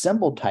different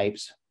symbol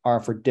types are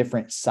for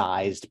different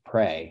sized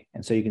prey.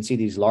 And so you can see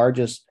these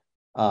largest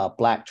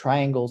black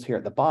triangles here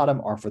at the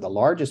bottom are for the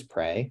largest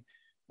prey,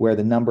 where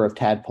the number of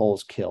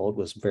tadpoles killed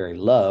was very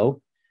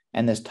low.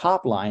 And this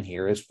top line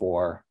here is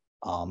for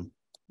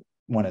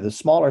one of the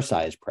smaller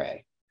sized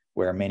prey,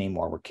 where many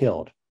more were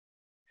killed.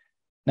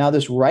 Now,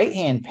 this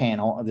right-hand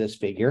panel of this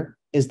figure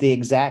is the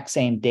exact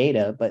same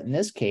data, but in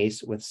this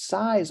case with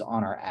size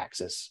on our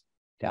axis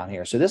down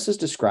here. So this is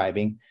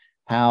describing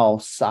how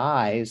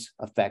size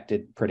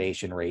affected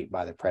predation rate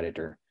by the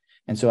predator.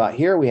 And so out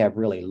here we have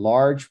really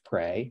large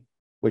prey,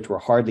 which were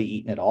hardly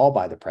eaten at all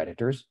by the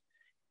predators,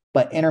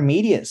 but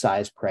intermediate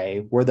sized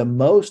prey were the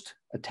most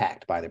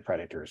attacked by the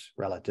predators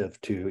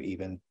relative to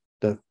even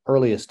the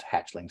earliest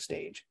hatchling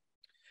stage.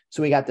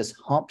 So we got this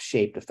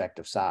hump-shaped effect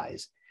of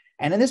size.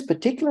 And in this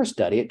particular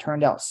study, it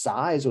turned out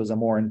size was a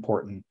more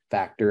important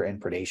factor in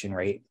predation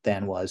rate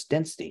than was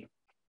density.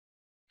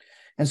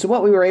 And so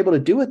what we were able to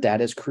do with that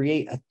is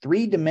create a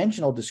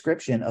three-dimensional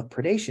description of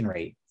predation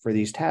rate for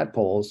these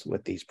tadpoles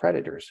with these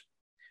predators.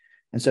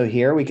 And so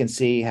here we can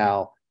see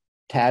how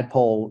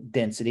tadpole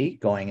density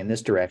going in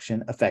this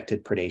direction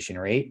affected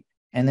predation rate,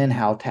 and then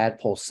how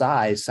tadpole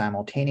size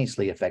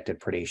simultaneously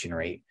affected predation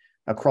rate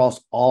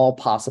across all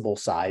possible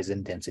size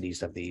and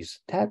densities of these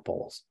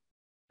tadpoles.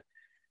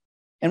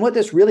 And what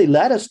this really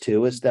led us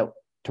to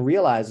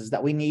realize is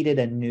that we needed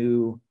a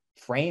new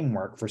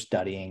framework for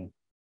studying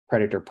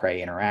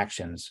predator-prey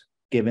interactions,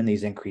 given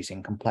these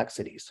increasing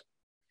complexities.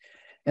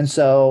 And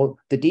so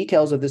the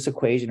details of this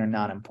equation are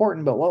not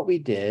important, but what we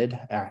did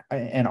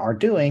and are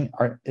doing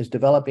is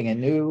developing a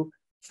new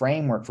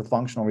framework for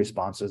functional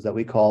responses that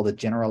we call the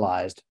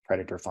generalized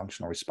predator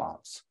functional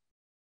response.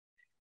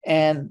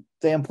 And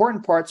the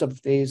important parts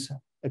of these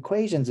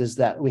equations is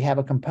that we have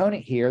a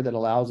component here that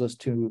allows us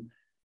to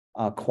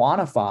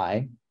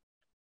quantify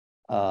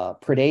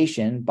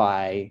predation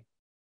by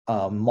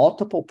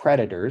multiple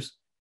predators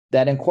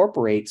that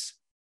incorporates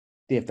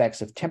the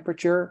effects of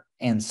temperature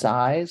and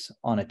size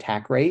on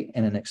attack rate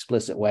in an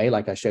explicit way,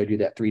 like I showed you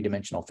that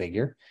three-dimensional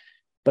figure.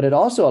 But it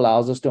also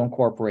allows us to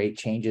incorporate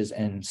changes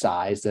in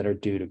size that are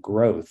due to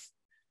growth,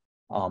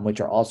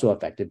 which are also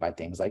affected by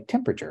things like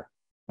temperature.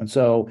 And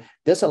so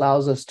this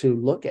allows us to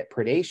look at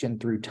predation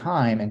through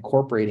time,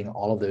 incorporating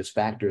all of those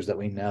factors that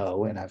we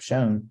know and have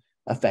shown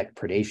affect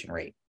predation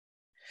rate.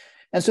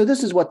 And so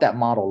this is what that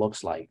model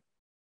looks like.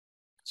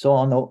 So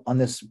on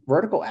this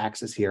vertical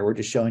axis here, we're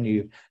just showing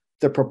you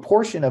the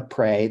proportion of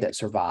prey that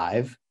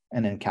survive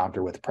an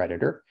encounter with a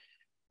predator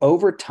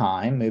over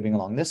time, moving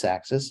along this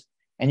axis.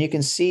 And you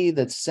can see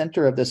the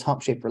center of this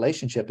hump-shaped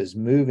relationship is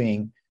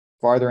moving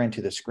farther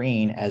into the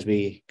screen as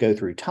we go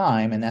through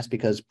time, and that's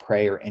because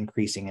prey are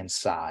increasing in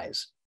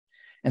size.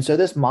 And so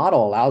this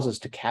model allows us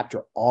to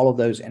capture all of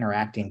those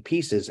interacting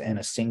pieces in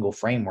a single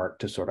framework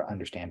to sort of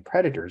understand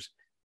predators.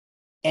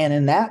 And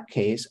in that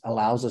case,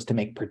 allows us to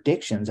make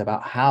predictions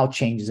about how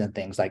changes in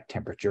things like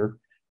temperature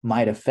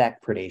might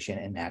affect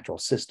predation in natural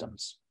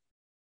systems.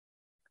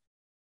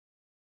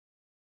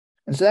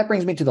 And so that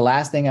brings me to the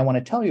last thing I want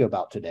to tell you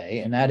about today,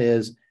 and that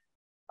is,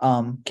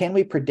 can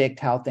we predict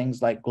how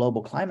things like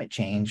global climate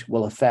change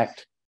will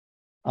affect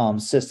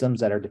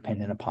systems that are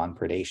dependent upon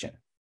predation?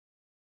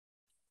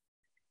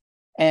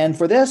 And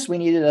for this, we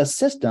needed a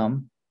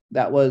system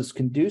that was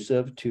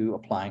conducive to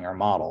applying our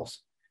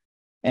models.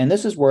 And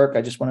this is work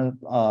I just want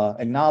to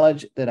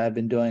acknowledge that I've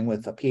been doing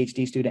with a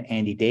PhD student,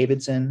 Andy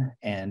Davidson,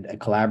 and a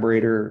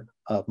collaborator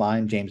of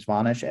mine, James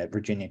Vonish, at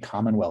Virginia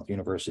Commonwealth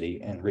University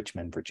in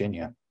Richmond,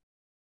 Virginia.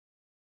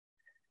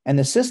 And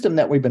the system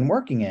that we've been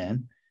working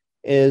in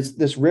is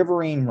this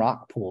riverine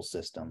rock pool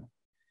system.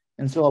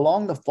 And so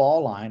along the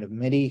fall line of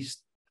many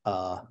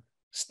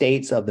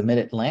states of the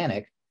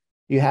mid-Atlantic,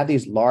 you have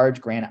these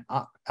large granite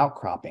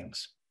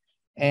outcroppings.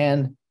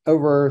 And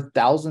over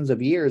thousands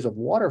of years of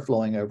water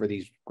flowing over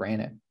these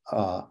granite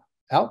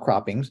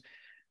outcroppings,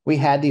 we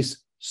had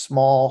these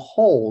small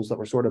holes that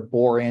were sort of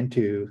bore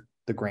into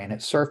the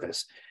granite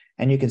surface.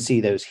 And you can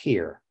see those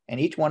here. And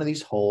each one of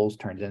these holes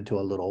turns into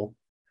a little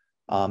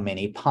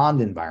mini pond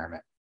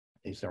environment.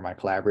 These are my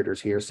collaborators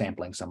here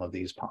sampling some of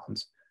these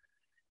ponds.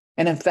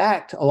 And in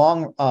fact,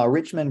 along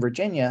Richmond,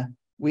 Virginia,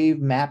 we've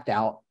mapped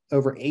out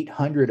over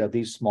 800 of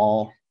these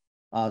small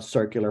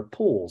circular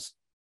pools.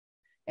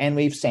 And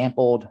we've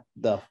sampled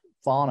the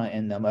fauna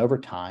in them over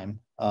time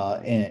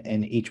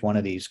in each one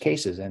of these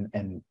cases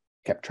and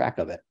kept track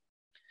of it.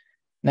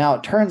 Now,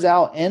 it turns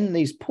out in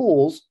these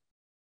pools,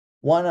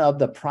 one of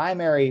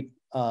the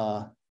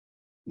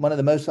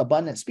most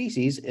abundant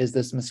species is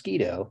this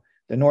mosquito,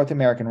 the North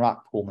American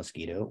rock pool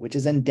mosquito, which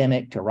is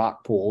endemic to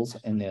rock pools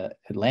in the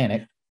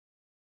Atlantic,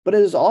 but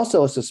it is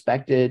also a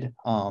suspected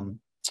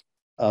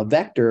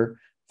vector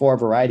for a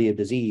variety of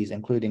disease,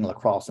 including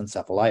lacrosse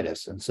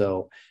encephalitis. And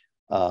so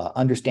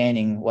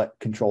understanding what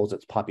controls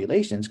its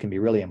populations can be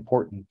really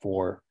important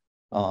for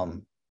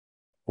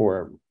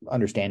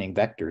understanding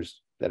vectors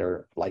that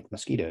are like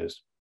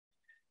mosquitoes.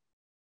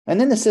 And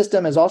then the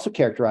system is also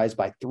characterized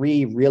by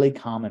three really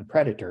common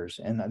predators.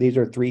 And these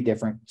are three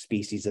different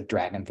species of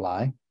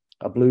dragonfly: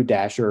 a blue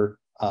dasher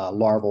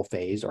larval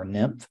phase or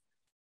nymph,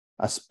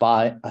 a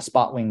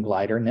spot-wing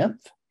glider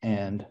nymph,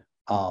 and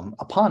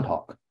a pond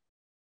hawk.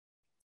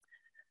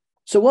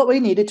 So what we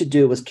needed to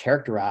do was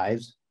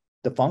characterize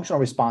the functional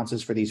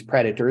responses for these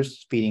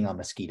predators feeding on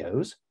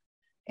mosquitoes,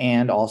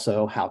 and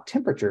also how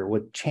temperature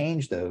would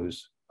change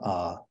those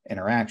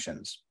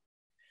interactions.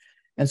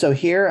 And so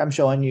here I'm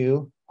showing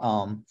you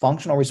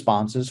functional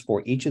responses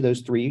for each of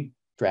those three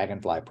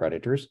dragonfly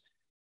predators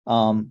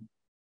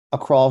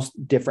across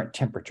different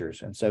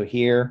temperatures. And so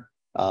here,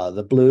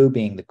 the blue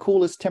being the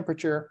coolest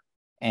temperature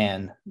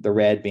and the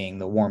red being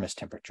the warmest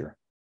temperature.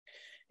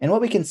 And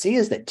what we can see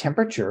is that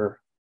temperature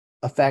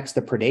affects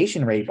the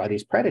predation rate by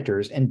these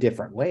predators in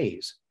different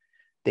ways.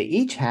 They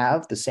each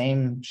have the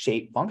same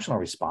shape functional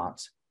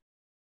response,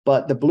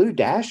 but the blue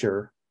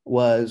dasher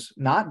was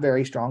not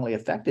very strongly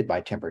affected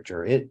by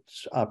temperature.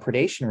 Its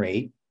predation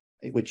rate,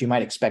 which you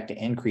might expect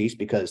to increase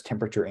because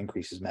temperature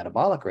increases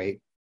metabolic rate,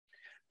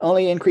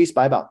 only increased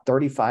by about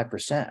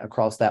 35%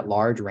 across that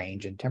large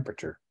range in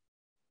temperature.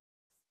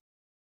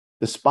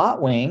 The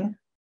spot wing,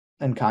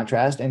 in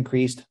contrast,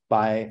 increased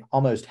by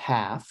almost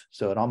half.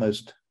 So it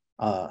almost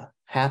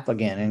half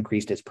again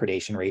increased its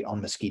predation rate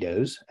on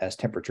mosquitoes as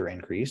temperature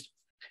increased.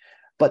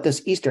 But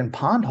this eastern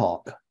pond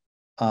hawk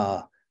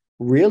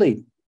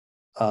really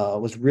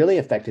was really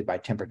affected by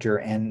temperature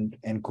and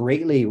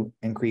greatly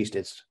increased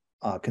its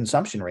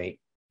consumption rate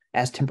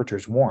as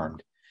temperatures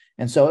warmed.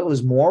 And so it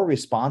was more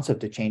responsive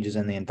to changes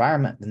in the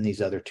environment than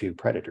these other two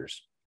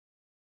predators.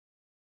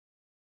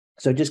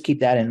 So just keep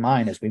that in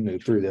mind as we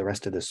move through the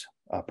rest of this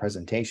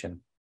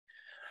presentation.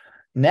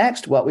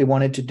 Next, what we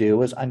wanted to do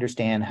was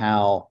understand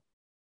how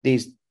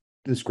this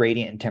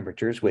gradient in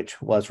temperatures, which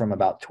was from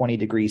about 20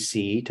 degrees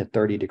C to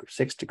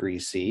 36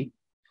 degrees C,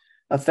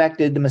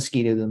 affected the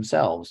mosquito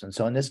themselves. And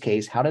so in this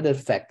case, how did it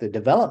affect the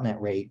development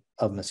rate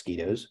of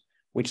mosquitoes,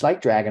 which,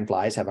 like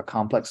dragonflies, have a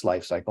complex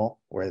life cycle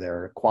where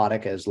they're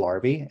aquatic as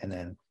larvae and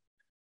then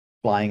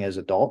flying as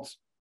adults?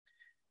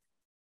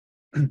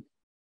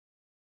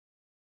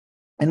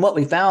 And what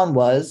we found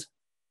was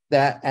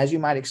that, as you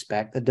might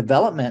expect, the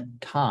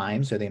development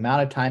time, so the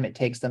amount of time it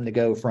takes them to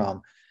go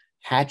from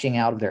hatching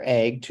out of their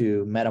egg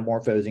to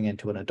metamorphosing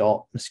into an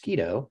adult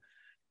mosquito,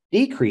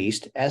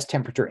 decreased as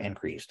temperature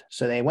increased.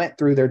 So they went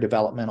through their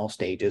developmental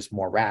stages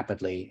more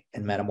rapidly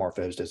and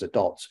metamorphosed as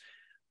adults,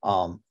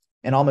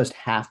 in almost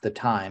half the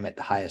time at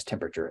the highest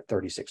temperature at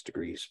 36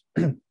 degrees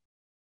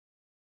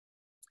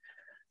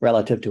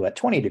relative to at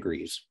 20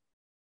 degrees.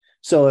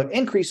 So it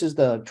increases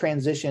the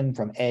transition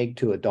from egg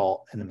to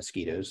adult in the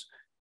mosquitoes,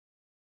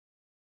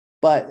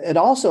 but it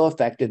also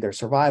affected their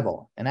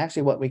survival. And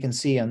actually what we can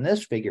see on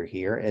this figure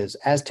here is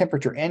as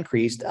temperature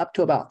increased up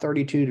to about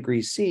 32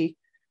 degrees C,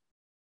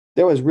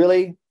 there was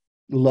really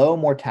low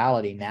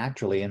mortality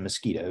naturally in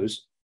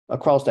mosquitoes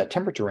across that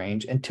temperature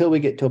range until we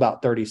get to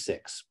about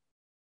 36.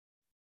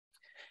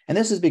 And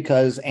this is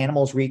because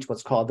animals reach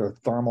what's called their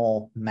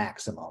thermal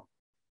maximum,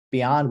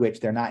 beyond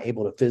which they're not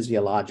able to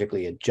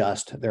physiologically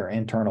adjust their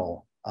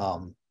internal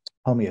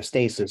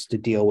homeostasis to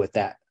deal with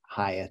that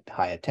high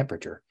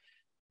temperature.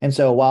 And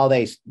so while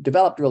they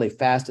developed really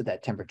fast at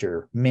that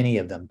temperature, many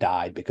of them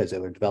died because they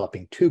were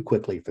developing too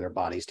quickly for their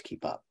bodies to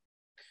keep up.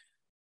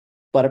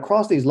 But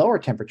across these lower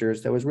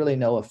temperatures, there was really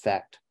no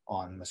effect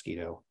on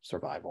mosquito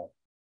survival.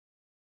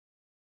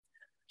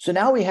 So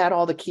now we had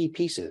all the key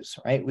pieces,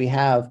 right? We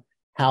have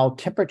how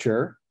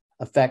temperature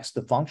affects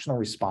the functional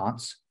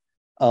response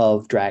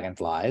of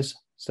dragonflies.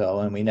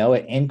 And we know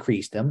it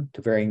increased them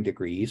to varying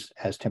degrees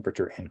as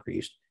temperature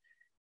increased.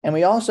 And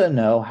we also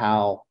know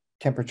how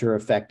temperature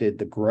affected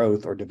the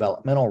growth or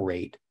developmental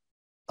rate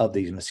of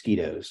these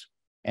mosquitoes.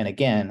 And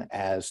again,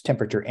 as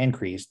temperature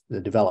increased,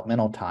 the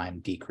developmental time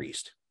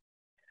decreased.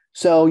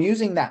 So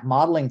using that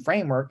modeling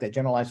framework, that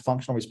generalized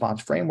functional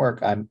response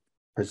framework I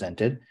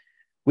presented,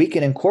 we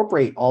can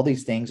incorporate all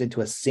these things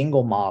into a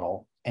single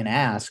model and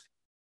ask,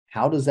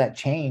 how does that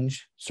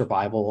change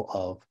survival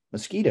of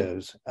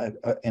mosquitoes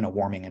in a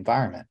warming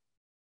environment?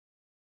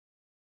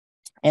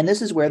 And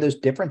this is where those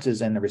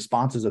differences in the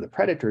responses of the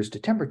predators to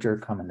temperature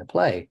come into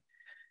play.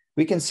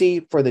 We can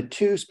see for the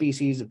two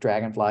species of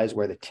dragonflies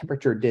where the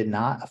temperature did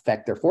not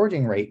affect their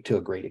foraging rate to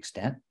a great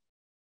extent,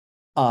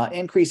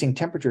 increasing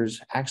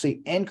temperatures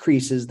actually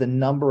increases the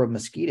number of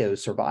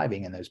mosquitoes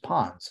surviving in those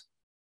ponds.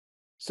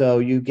 So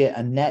you get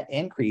a net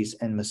increase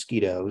in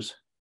mosquitoes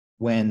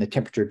when the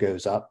temperature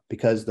goes up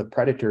because the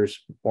predator's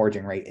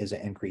foraging rate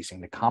isn't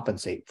increasing to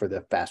compensate for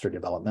the faster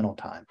developmental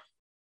time.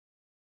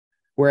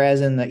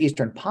 Whereas in the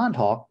eastern pond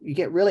hawk, you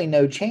get really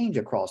no change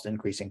across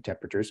increasing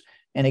temperatures.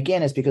 And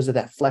again, it's because of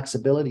that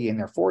flexibility in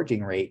their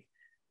foraging rate.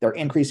 They're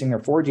increasing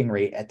their foraging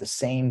rate at the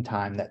same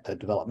time that the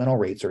developmental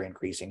rates are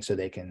increasing so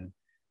they can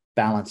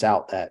balance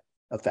out that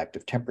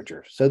effective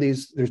temperature. So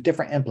there's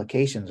different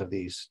implications of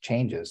these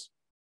changes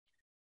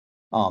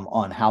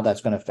on how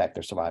that's going to affect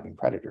their surviving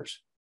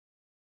predators.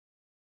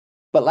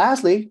 But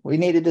lastly, we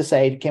needed to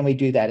say, can we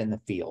do that in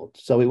the field?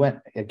 So we went,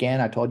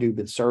 again, I told you we've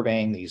been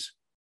surveying these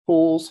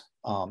pools.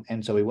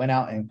 And so we went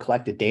out and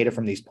collected data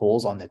from these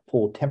pools on the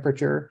pool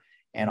temperature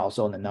and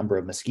also on the number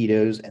of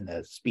mosquitoes and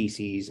the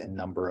species and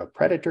number of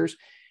predators.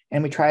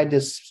 And we tried to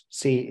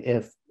see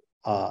if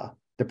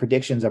the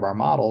predictions of our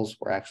models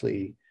were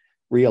actually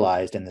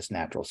realized in this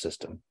natural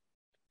system.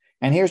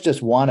 And here's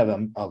just one of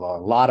them of a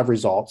lot of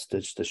results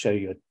just to show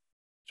you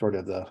sort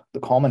of the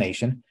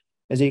culmination.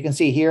 As you can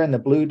see here in the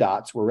blue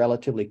dots were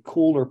relatively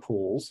cooler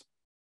pools,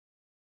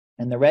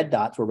 and the red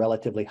dots were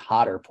relatively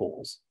hotter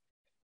pools.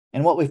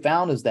 And what we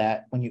found is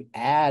that when you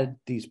add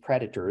these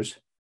predators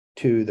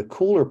to the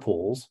cooler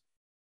pools,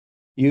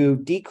 you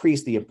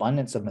decrease the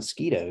abundance of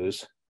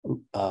mosquitoes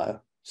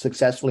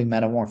successfully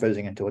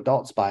metamorphosing into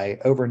adults by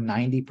over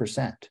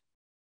 90%,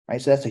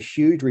 right? So that's a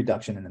huge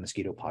reduction in the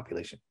mosquito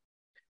population.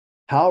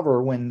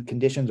 However, when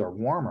conditions are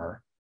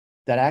warmer,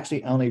 that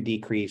actually only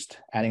decreased,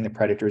 adding the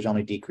predators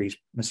only decreased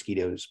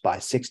mosquitoes by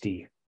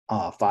 65%.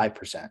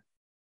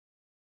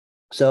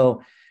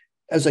 So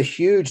there's a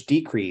huge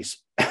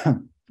decrease,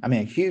 I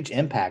mean, a huge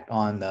impact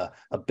on the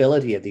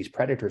ability of these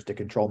predators to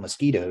control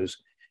mosquitoes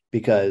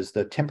because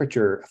the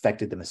temperature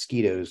affected the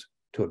mosquitoes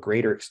to a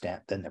greater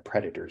extent than the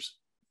predators.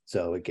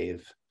 So it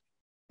gave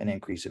an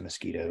increase in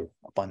mosquito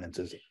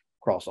abundances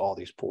across all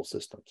these pool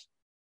systems.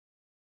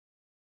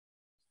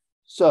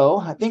 So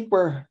I think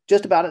we're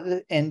just about at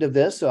the end of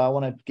this. So I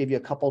want to give you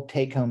a couple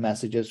take-home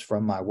messages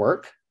from my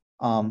work.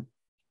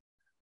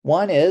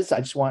 One is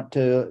I just want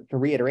to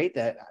reiterate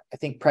that I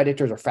think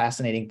predators are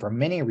fascinating for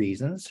many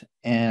reasons.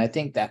 And I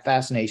think that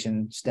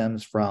fascination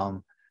stems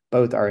from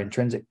both our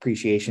intrinsic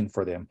appreciation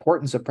for the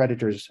importance of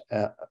predators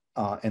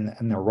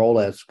and their role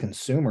as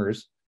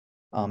consumers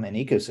in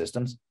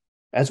ecosystems,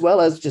 as well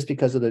as just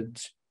because of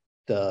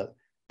the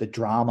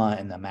drama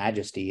and the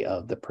majesty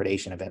of the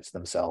predation events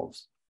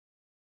themselves.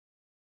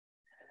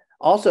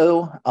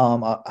 Also,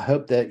 I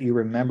hope that you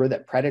remember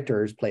that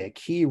predators play a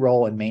key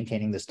role in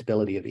maintaining the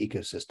stability of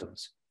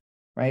ecosystems,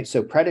 right?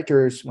 So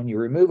predators, when you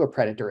remove a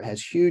predator, it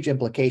has huge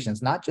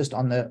implications, not just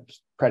on the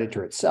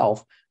predator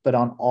itself, but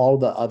on all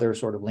the other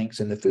sort of links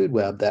in the food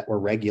web that were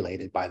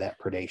regulated by that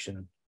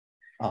predation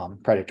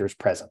predator's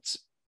presence.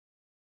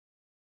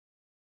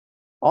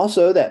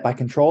 Also, that by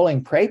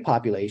controlling prey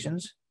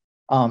populations,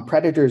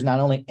 predators not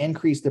only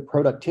increase the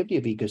productivity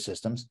of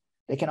ecosystems,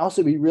 they can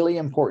also be really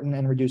important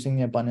in reducing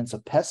the abundance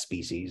of pest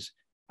species.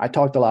 I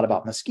talked a lot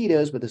about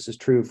mosquitoes, but this is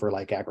true for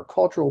like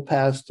agricultural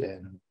pests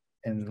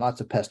and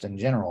lots of pests in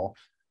general.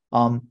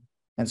 And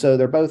so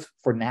they're both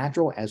for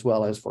natural as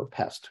well as for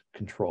pest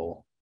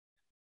control.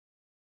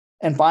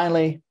 And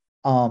finally,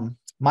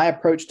 my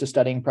approach to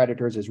studying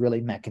predators is really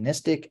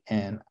mechanistic,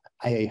 and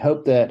I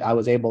hope that I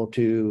was able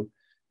to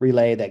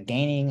relay that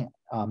gaining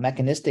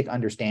mechanistic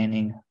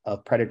understanding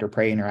of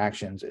predator-prey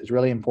interactions is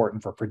really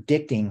important for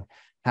predicting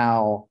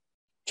how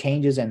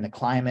changes in the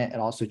climate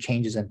and also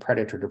changes in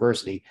predator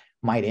diversity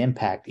might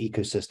impact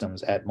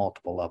ecosystems at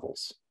multiple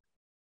levels.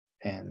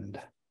 And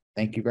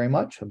thank you very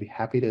much. I'll be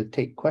happy to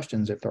take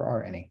questions if there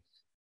are any.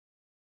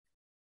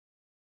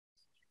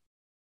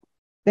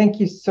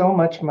 Thank you so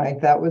much, Mike.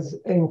 That was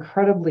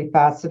incredibly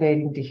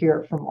fascinating to hear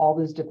it from all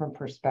those different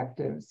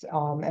perspectives.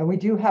 And we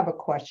do have a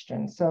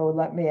question. So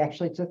let me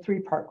actually, it's a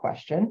three-part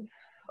question.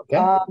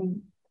 Okay.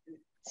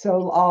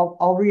 So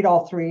I'll read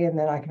all three and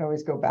then I can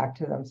always go back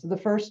to them. So the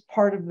first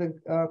part of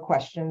the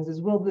questions is,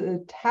 will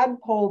the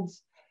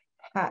tadpoles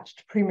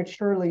hatched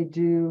prematurely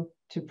due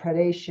to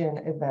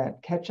predation event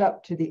catch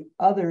up to the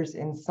others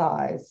in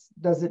size?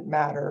 Does it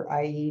matter?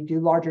 I.e., do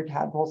larger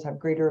tadpoles have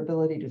greater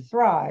ability to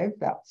thrive?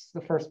 That's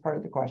the first part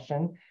of the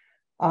question.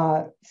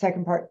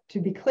 Second part, to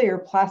be clear,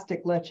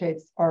 plastic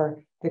leachates are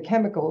the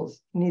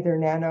chemicals, neither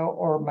nano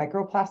or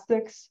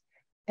microplastics.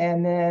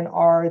 And then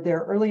are there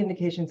early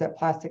indications that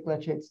plastic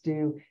leachates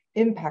do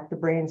impact the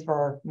brains for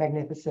our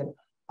magnificent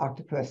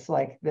octopus,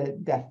 like the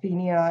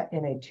Daphnia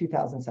in a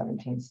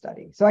 2017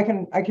 study? So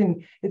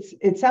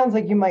it sounds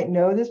like you might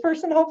know this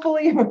person,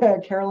 hopefully,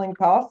 Carolyn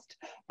Cost,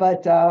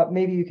 but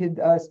maybe you could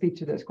speak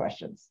to those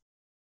questions.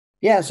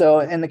 Yeah, so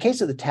in the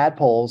case of the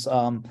tadpoles,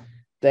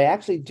 they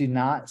actually do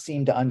not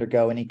seem to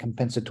undergo any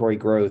compensatory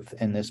growth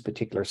in this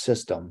particular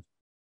system.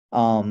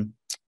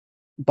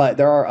 But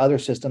there are other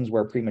systems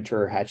where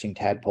premature hatching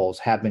tadpoles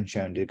have been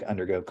shown to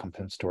undergo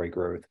compensatory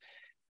growth.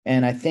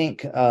 And I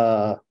think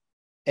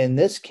in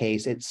this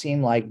case, it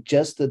seemed like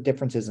just the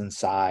differences in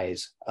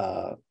size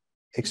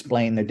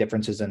explain the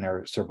differences in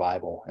their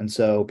survival. And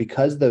so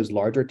because those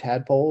larger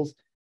tadpoles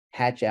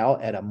hatch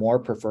out at a more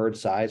preferred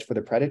size for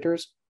the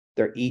predators,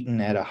 they're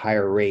eaten at a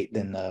higher rate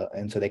than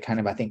and so they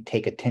kind of, I think,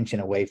 take attention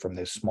away from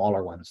those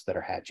smaller ones that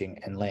are hatching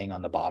and laying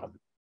on the bottom.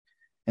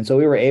 And so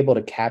we were able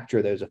to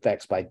capture those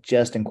effects by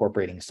just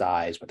incorporating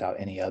size without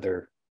any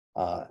other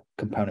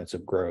components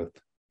of growth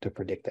to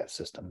predict that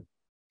system.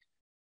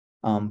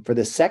 For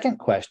the second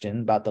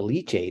question about the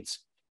leachates,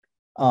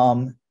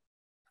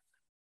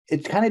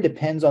 it kind of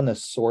depends on the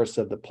source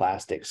of the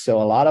plastics.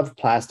 So a lot of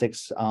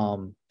plastics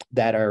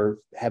that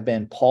have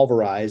been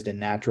pulverized in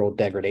natural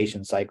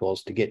degradation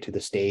cycles to get to the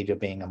stage of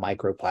being a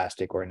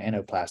microplastic or an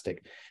nanoplastic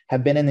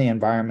have been in the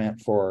environment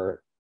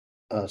for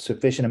a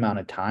sufficient amount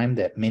of time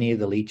that many of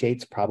the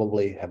leachates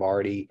probably have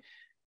already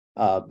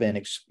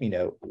been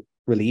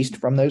released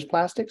from those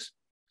plastics.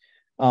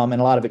 And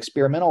a lot of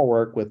experimental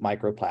work with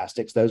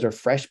microplastics, those are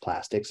fresh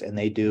plastics, and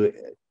they do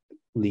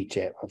leach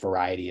a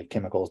variety of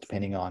chemicals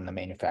depending on the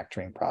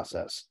manufacturing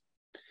process.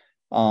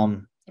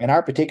 In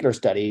our particular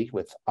study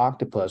with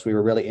octopus, we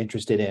were really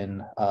interested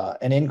in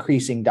an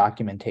increasing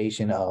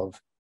documentation of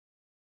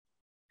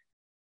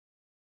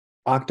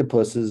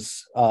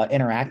octopuses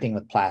interacting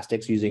with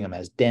plastics, using them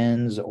as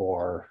dens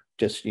or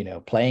just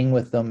playing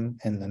with them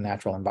in the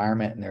natural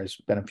environment. And there's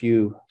been a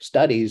few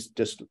studies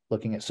just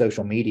looking at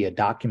social media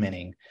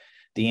documenting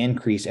the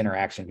increased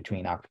interaction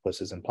between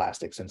octopuses and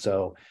plastics. And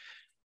so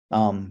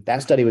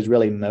that study was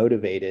really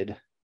motivated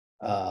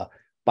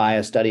by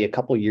a study a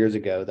couple of years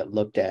ago that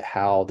looked at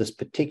how this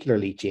particular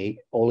leachate,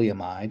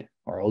 oleamide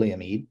or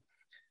oleamide,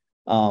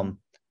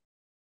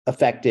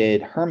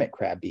 affected hermit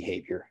crab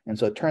behavior. And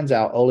so it turns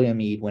out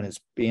oleamide, when it's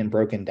being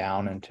broken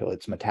down until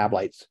its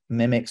metabolites,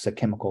 mimics a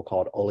chemical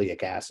called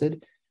oleic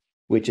acid,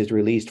 which is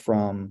released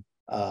from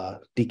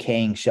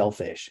decaying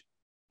shellfish.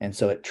 And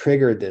so it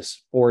triggered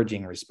this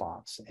foraging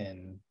response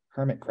in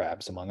hermit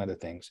crabs, among other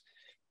things.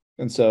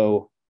 And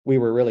so we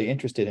were really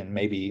interested in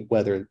maybe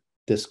whether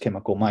this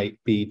chemical might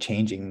be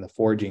changing the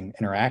foraging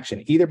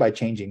interaction, either by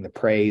changing the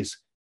prey's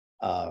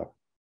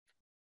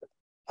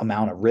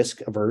amount of risk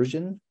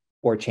aversion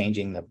or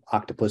changing the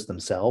octopus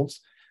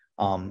themselves.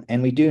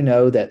 And we do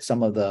know that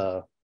some of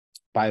the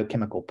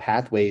biochemical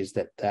pathways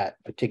that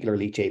particular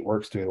leachate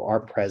works through are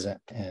present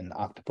in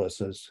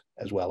octopuses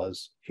as well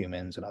as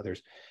humans and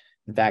others.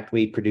 In fact,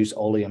 we produce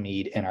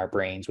oleamide in our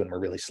brains when we're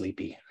really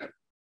sleepy.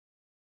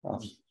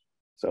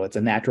 So it's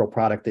a natural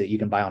product that you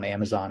can buy on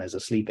Amazon as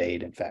a sleep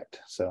aid, in fact.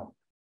 So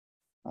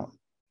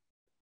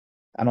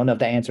I don't know if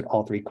that answered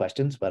all three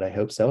questions, but I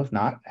hope so. If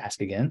not,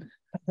 ask again.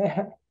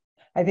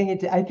 I think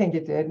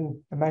it did. And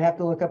I might have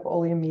to look up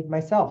oleamide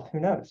myself. Who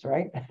knows,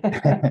 right?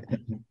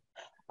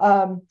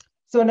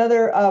 So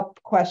another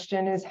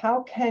question is,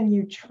 how can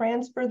you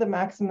transfer the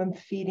maximum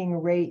feeding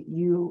rate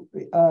you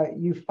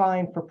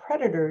find for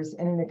predators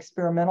in an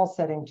experimental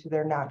setting to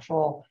their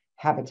natural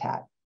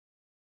habitat?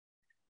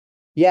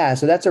 Yeah,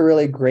 so that's a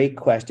really great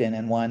question,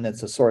 and one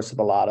that's a source of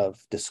a lot of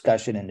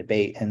discussion and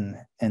debate in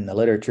the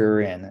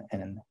literature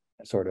and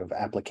sort of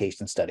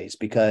application studies,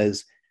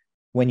 because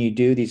when you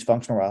do these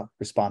functional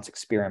response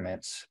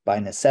experiments, by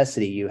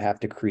necessity, you have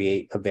to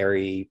create a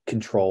very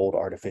controlled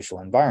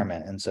artificial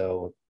environment. And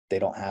so they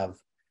don't have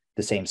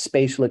the same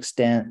spatial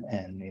extent,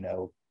 and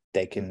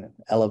they can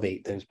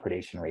elevate those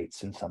predation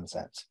rates in some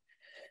sense.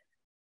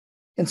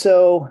 And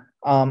so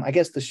I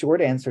guess the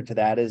short answer to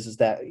that is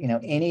that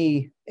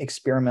any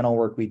experimental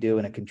work we do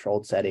in a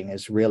controlled setting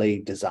is really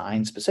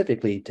designed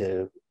specifically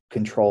to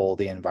control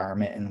the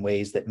environment in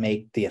ways that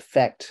make the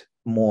effect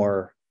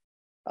more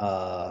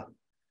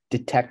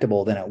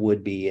detectable than it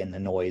would be in the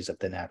noise of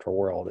the natural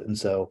world. And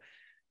so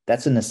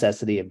that's a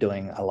necessity of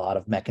doing a lot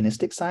of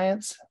mechanistic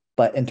science.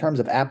 But in terms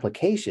of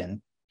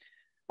application,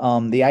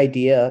 the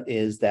idea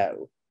is that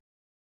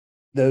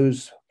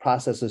those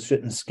processes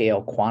shouldn't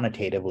scale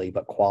quantitatively,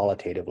 but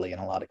qualitatively in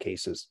a lot of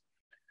cases.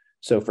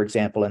 So for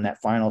example, in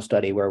that final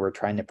study where we're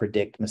trying to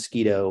predict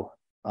mosquito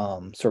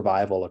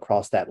survival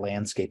across that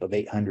landscape of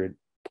 800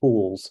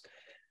 pools,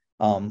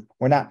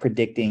 we're not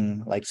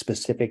predicting like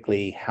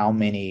specifically how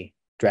many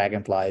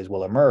dragonflies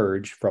will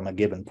emerge from a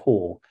given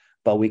pool,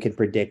 but we can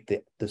predict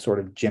the sort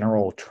of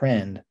general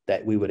trend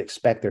that we would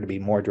expect there to be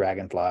more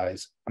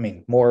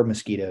more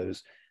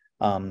mosquitoes,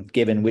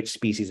 given which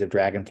species of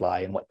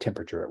dragonfly and what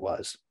temperature it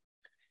was.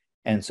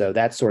 And so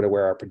that's sort of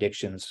where our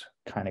predictions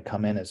kind of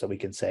come in, is that we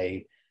can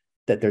say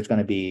that there's going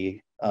to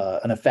be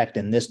an effect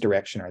in this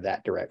direction or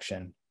that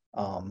direction,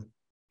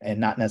 and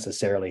not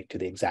necessarily to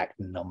the exact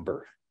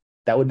number.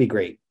 That would be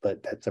great,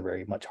 but that's a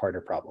very much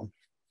harder problem.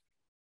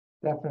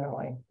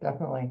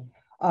 Definitely.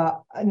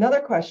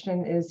 Another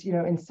question is,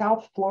 in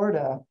South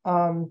Florida,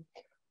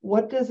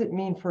 what does it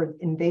mean for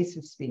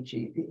invasive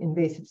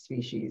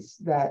species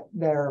that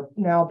they're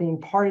now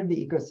being part of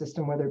the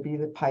ecosystem, whether it be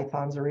the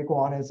pythons or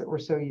iguanas that we're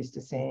so used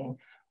to seeing,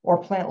 or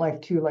plant life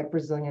too, like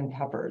Brazilian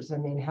peppers? I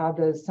mean, how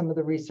does some of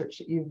the research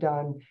that you've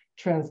done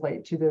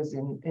translate to those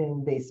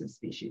invasive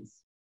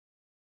species?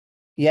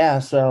 Yeah,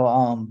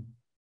 so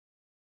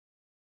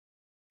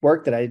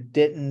work that I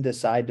didn't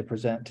decide to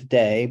present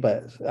today,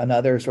 but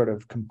another sort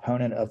of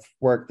component of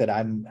work that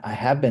I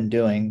have been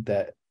doing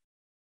that,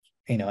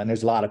 and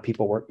there's a lot of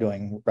people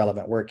doing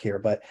relevant work here,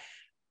 but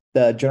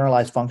the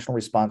generalized functional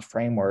response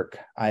framework,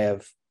 I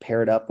have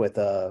paired up with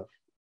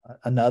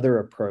another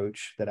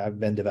approach that I've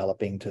been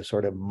developing to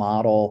sort of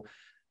model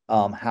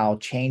how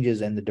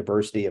changes in the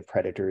diversity of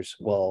predators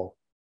will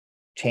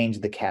change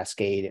the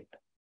cascade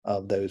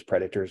of those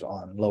predators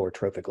on lower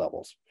trophic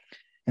levels.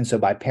 And so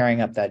by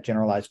pairing up that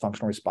generalized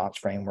functional response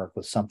framework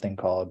with something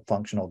called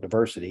functional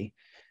diversity,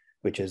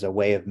 which is a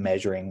way of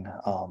measuring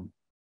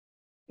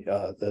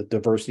the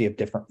diversity of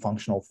different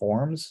functional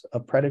forms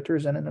of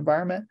predators in an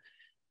environment,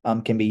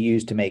 can be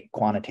used to make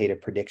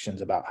quantitative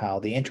predictions about how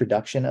the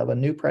introduction of a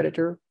new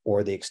predator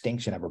or the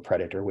extinction of a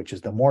predator, which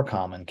is the more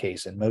common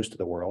case in most of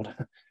the world,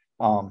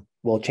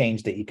 will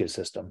change the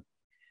ecosystem.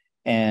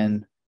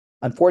 And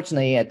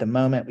unfortunately, at the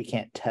moment, we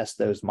can't test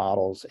those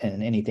models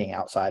in anything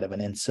outside of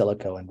an in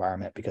silico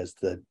environment because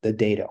the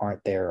data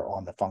aren't there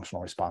on the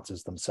functional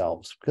responses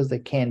themselves, because they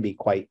can be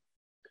quite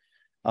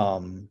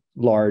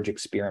large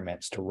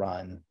experiments to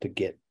run to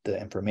get the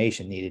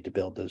information needed to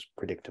build those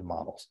predictive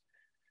models.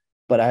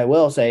 But I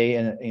will say,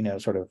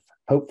 and sort of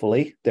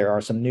hopefully, there are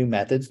some new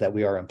methods that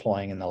we are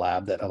employing in the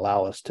lab that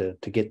allow us to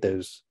get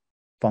those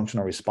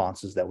functional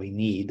responses that we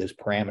need, those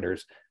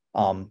parameters,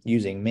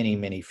 using many,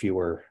 many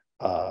fewer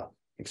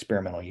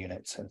experimental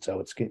units. And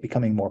so it's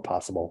becoming more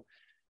possible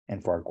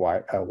and for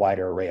a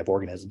wider array of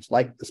organisms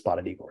like the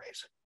spotted eagle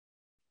rays.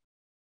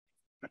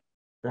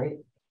 Great.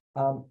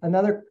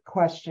 Another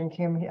question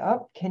came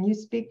up. Can you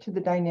speak to the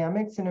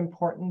dynamics and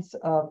importance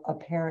of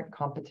apparent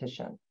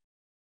competition?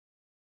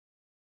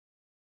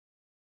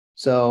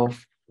 So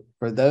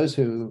for those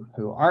who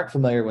aren't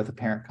familiar with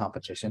apparent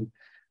competition,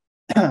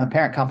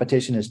 apparent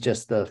competition is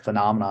just the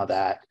phenomena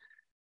that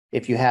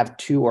if you have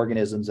two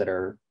organisms that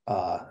are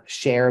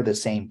share the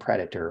same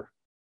predator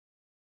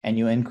and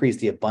you increase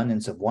the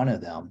abundance of one of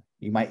them,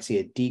 you might see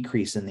a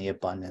decrease in the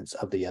abundance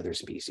of the other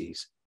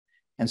species.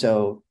 And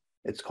so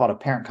it's called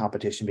apparent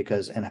competition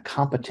because in a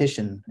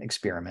competition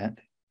experiment,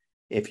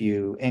 if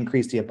you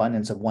increase the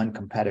abundance of one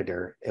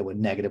competitor, it would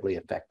negatively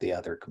affect the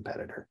other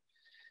competitor.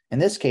 In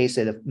this case,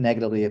 it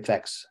negatively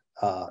affects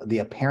the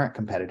apparent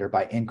competitor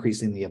by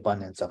increasing the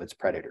abundance of its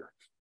predator.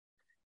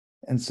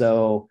 And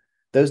so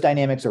those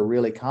dynamics are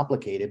really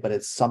complicated, but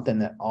it's something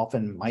that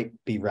often might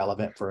be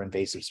relevant for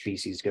invasive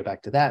species. Go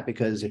back to that,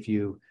 because if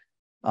you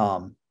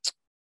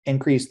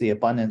increase the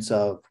abundance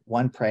of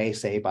one prey,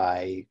 say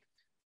by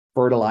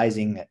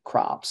fertilizing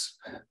crops,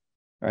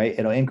 right,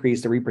 it'll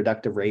increase the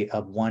reproductive rate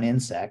of one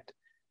insect,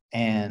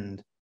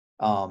 and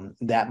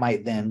that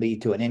might then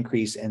lead to an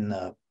increase in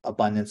the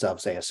abundance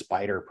of, say, a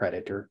spider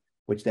predator,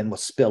 which then will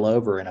spill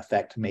over and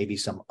affect maybe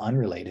some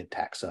unrelated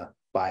taxa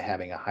by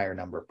having a higher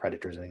number of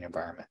predators in the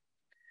environment.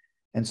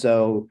 And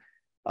so,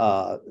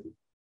 as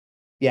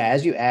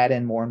you add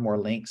in more and more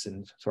links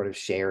and sort of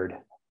shared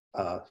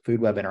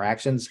food web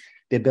interactions,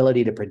 the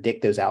ability to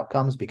predict those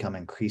outcomes become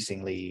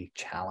increasingly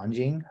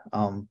challenging,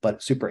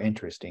 but super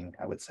interesting,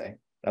 I would say.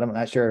 I'm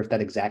not sure if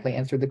that exactly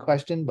answered the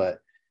question, but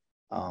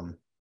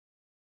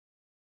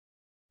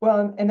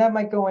well, and that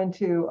might go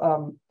into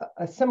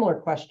a similar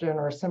question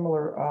or a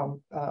similar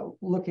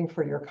looking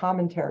for your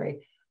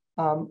commentary.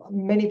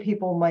 Many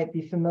people might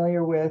be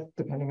familiar with,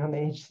 depending on the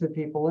age of the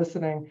people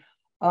listening,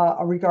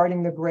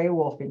 regarding the gray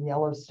wolf in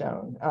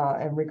Yellowstone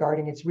and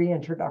regarding its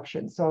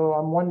reintroduction. So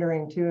I'm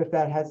wondering too if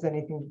that has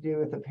anything to do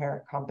with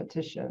apparent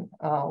competition.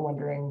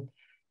 Wondering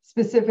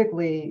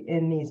specifically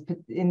in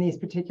these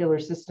particular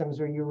systems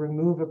where you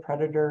remove a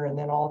predator and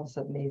then all of a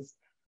sudden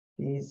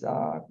these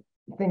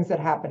things that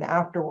happen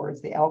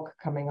afterwards, the elk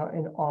coming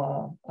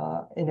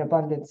in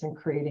abundance and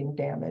creating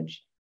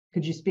damage.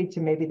 Could you speak to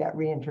maybe that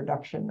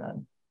reintroduction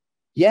then?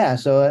 Yeah,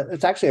 so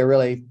it's actually a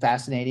really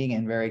fascinating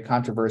and very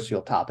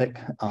controversial topic.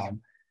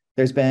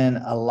 There's been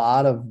a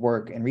lot of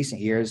work in recent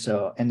years.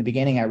 So in the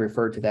beginning, I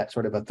referred to that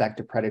sort of effect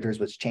of predators,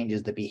 which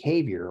changes the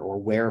behavior or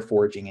where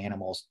foraging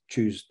animals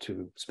choose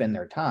to spend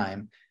their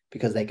time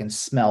because they can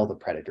smell the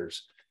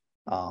predators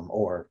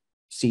or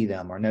see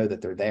them or know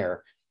that they're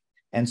there.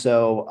 And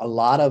so a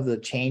lot of the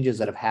changes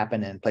that have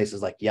happened in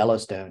places like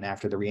Yellowstone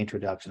after the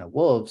reintroduction of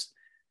wolves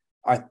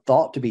are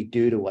thought to be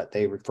due to what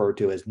they refer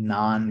to as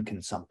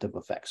non-consumptive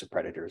effects of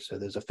predators. So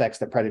there's effects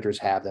that predators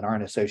have that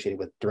aren't associated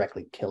with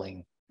directly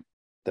killing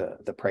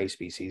the prey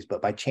species,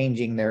 but by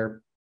changing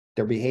their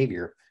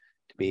behavior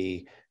to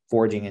be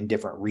foraging in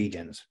different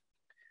regions.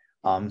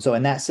 So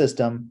in that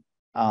system,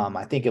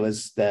 I think it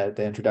was the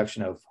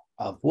introduction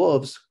of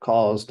wolves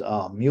caused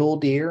mule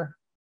deer,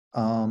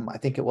 I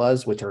think it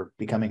was, which are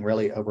becoming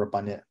really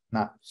overabundant.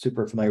 Not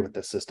super familiar with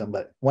this system,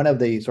 but one of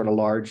the sort of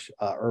large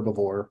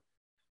herbivore.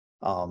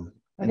 I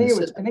think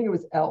it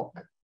was elk.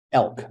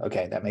 Elk.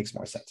 Okay, that makes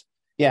more sense.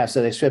 Yeah,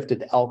 so they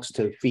shifted elks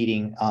to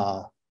feeding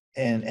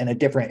in a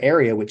different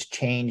area, which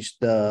changed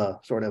the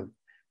sort of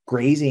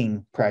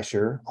grazing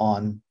pressure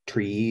on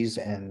trees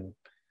and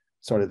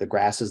sort of the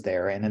grasses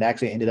there. And it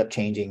actually ended up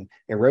changing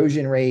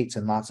erosion rates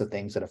and lots of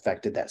things that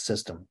affected that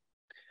system.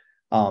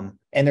 And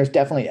there's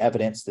definitely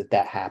evidence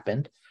that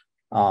happened.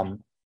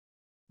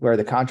 Where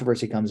the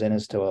controversy comes in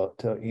is to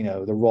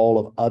the role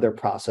of other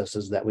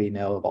processes that we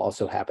know have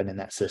also happened in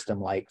that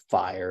system, like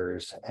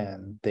fires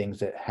and things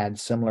that had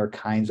similar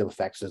kinds of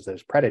effects as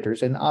those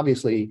predators. And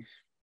obviously,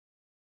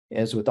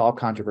 as with all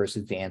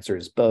controversies, the answer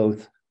is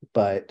both,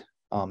 but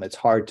it's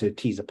hard to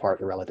tease apart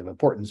the relative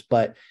importance.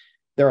 But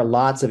there are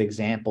lots of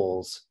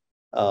examples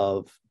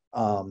of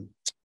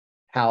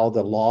how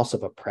the loss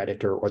of a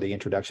predator or the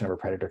introduction of a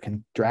predator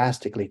can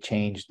drastically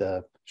change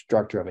the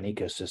structure of an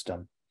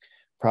ecosystem.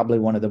 probably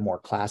one of the more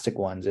classic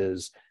ones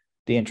is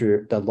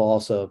the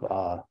loss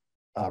of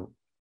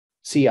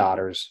sea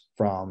otters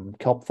from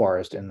kelp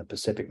forest in the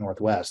Pacific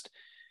Northwest.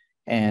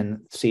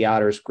 And sea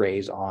otters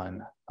graze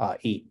on,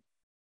 eat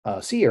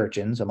sea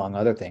urchins, among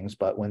other things.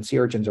 But when sea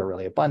urchins are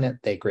really abundant,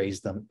 they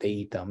graze them, they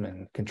eat them,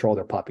 and control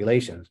their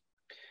populations.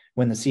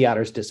 When the sea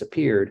otters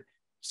disappeared,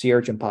 sea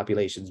urchin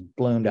populations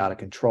bloomed out of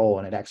control,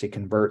 and it actually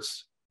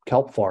converts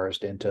kelp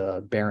forest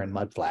into barren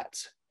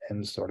mudflats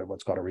and sort of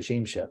what's called a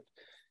regime shift.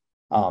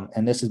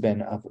 And this has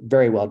been a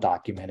very well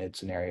documented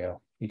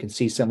scenario. You can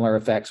see similar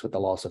effects with the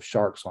loss of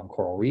sharks on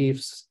coral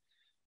reefs.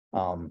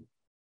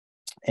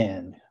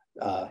 And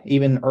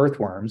even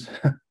earthworms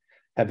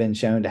have been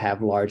shown to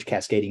have large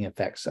cascading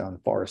effects on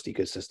forest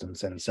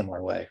ecosystems in a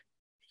similar way.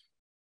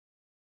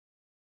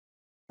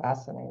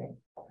 Fascinating.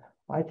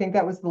 I think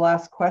that was the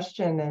last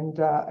question. And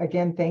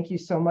again, thank you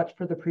so much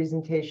for the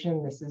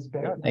presentation. This has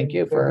been thank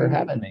you for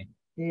having me.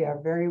 Yeah,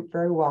 very,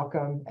 very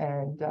welcome.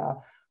 And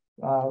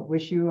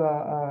wish you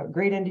a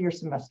great end of your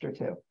semester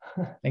too.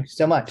 Thanks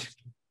so much.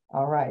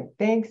 All right.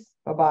 Thanks.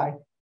 Bye-bye.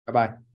 Bye-bye.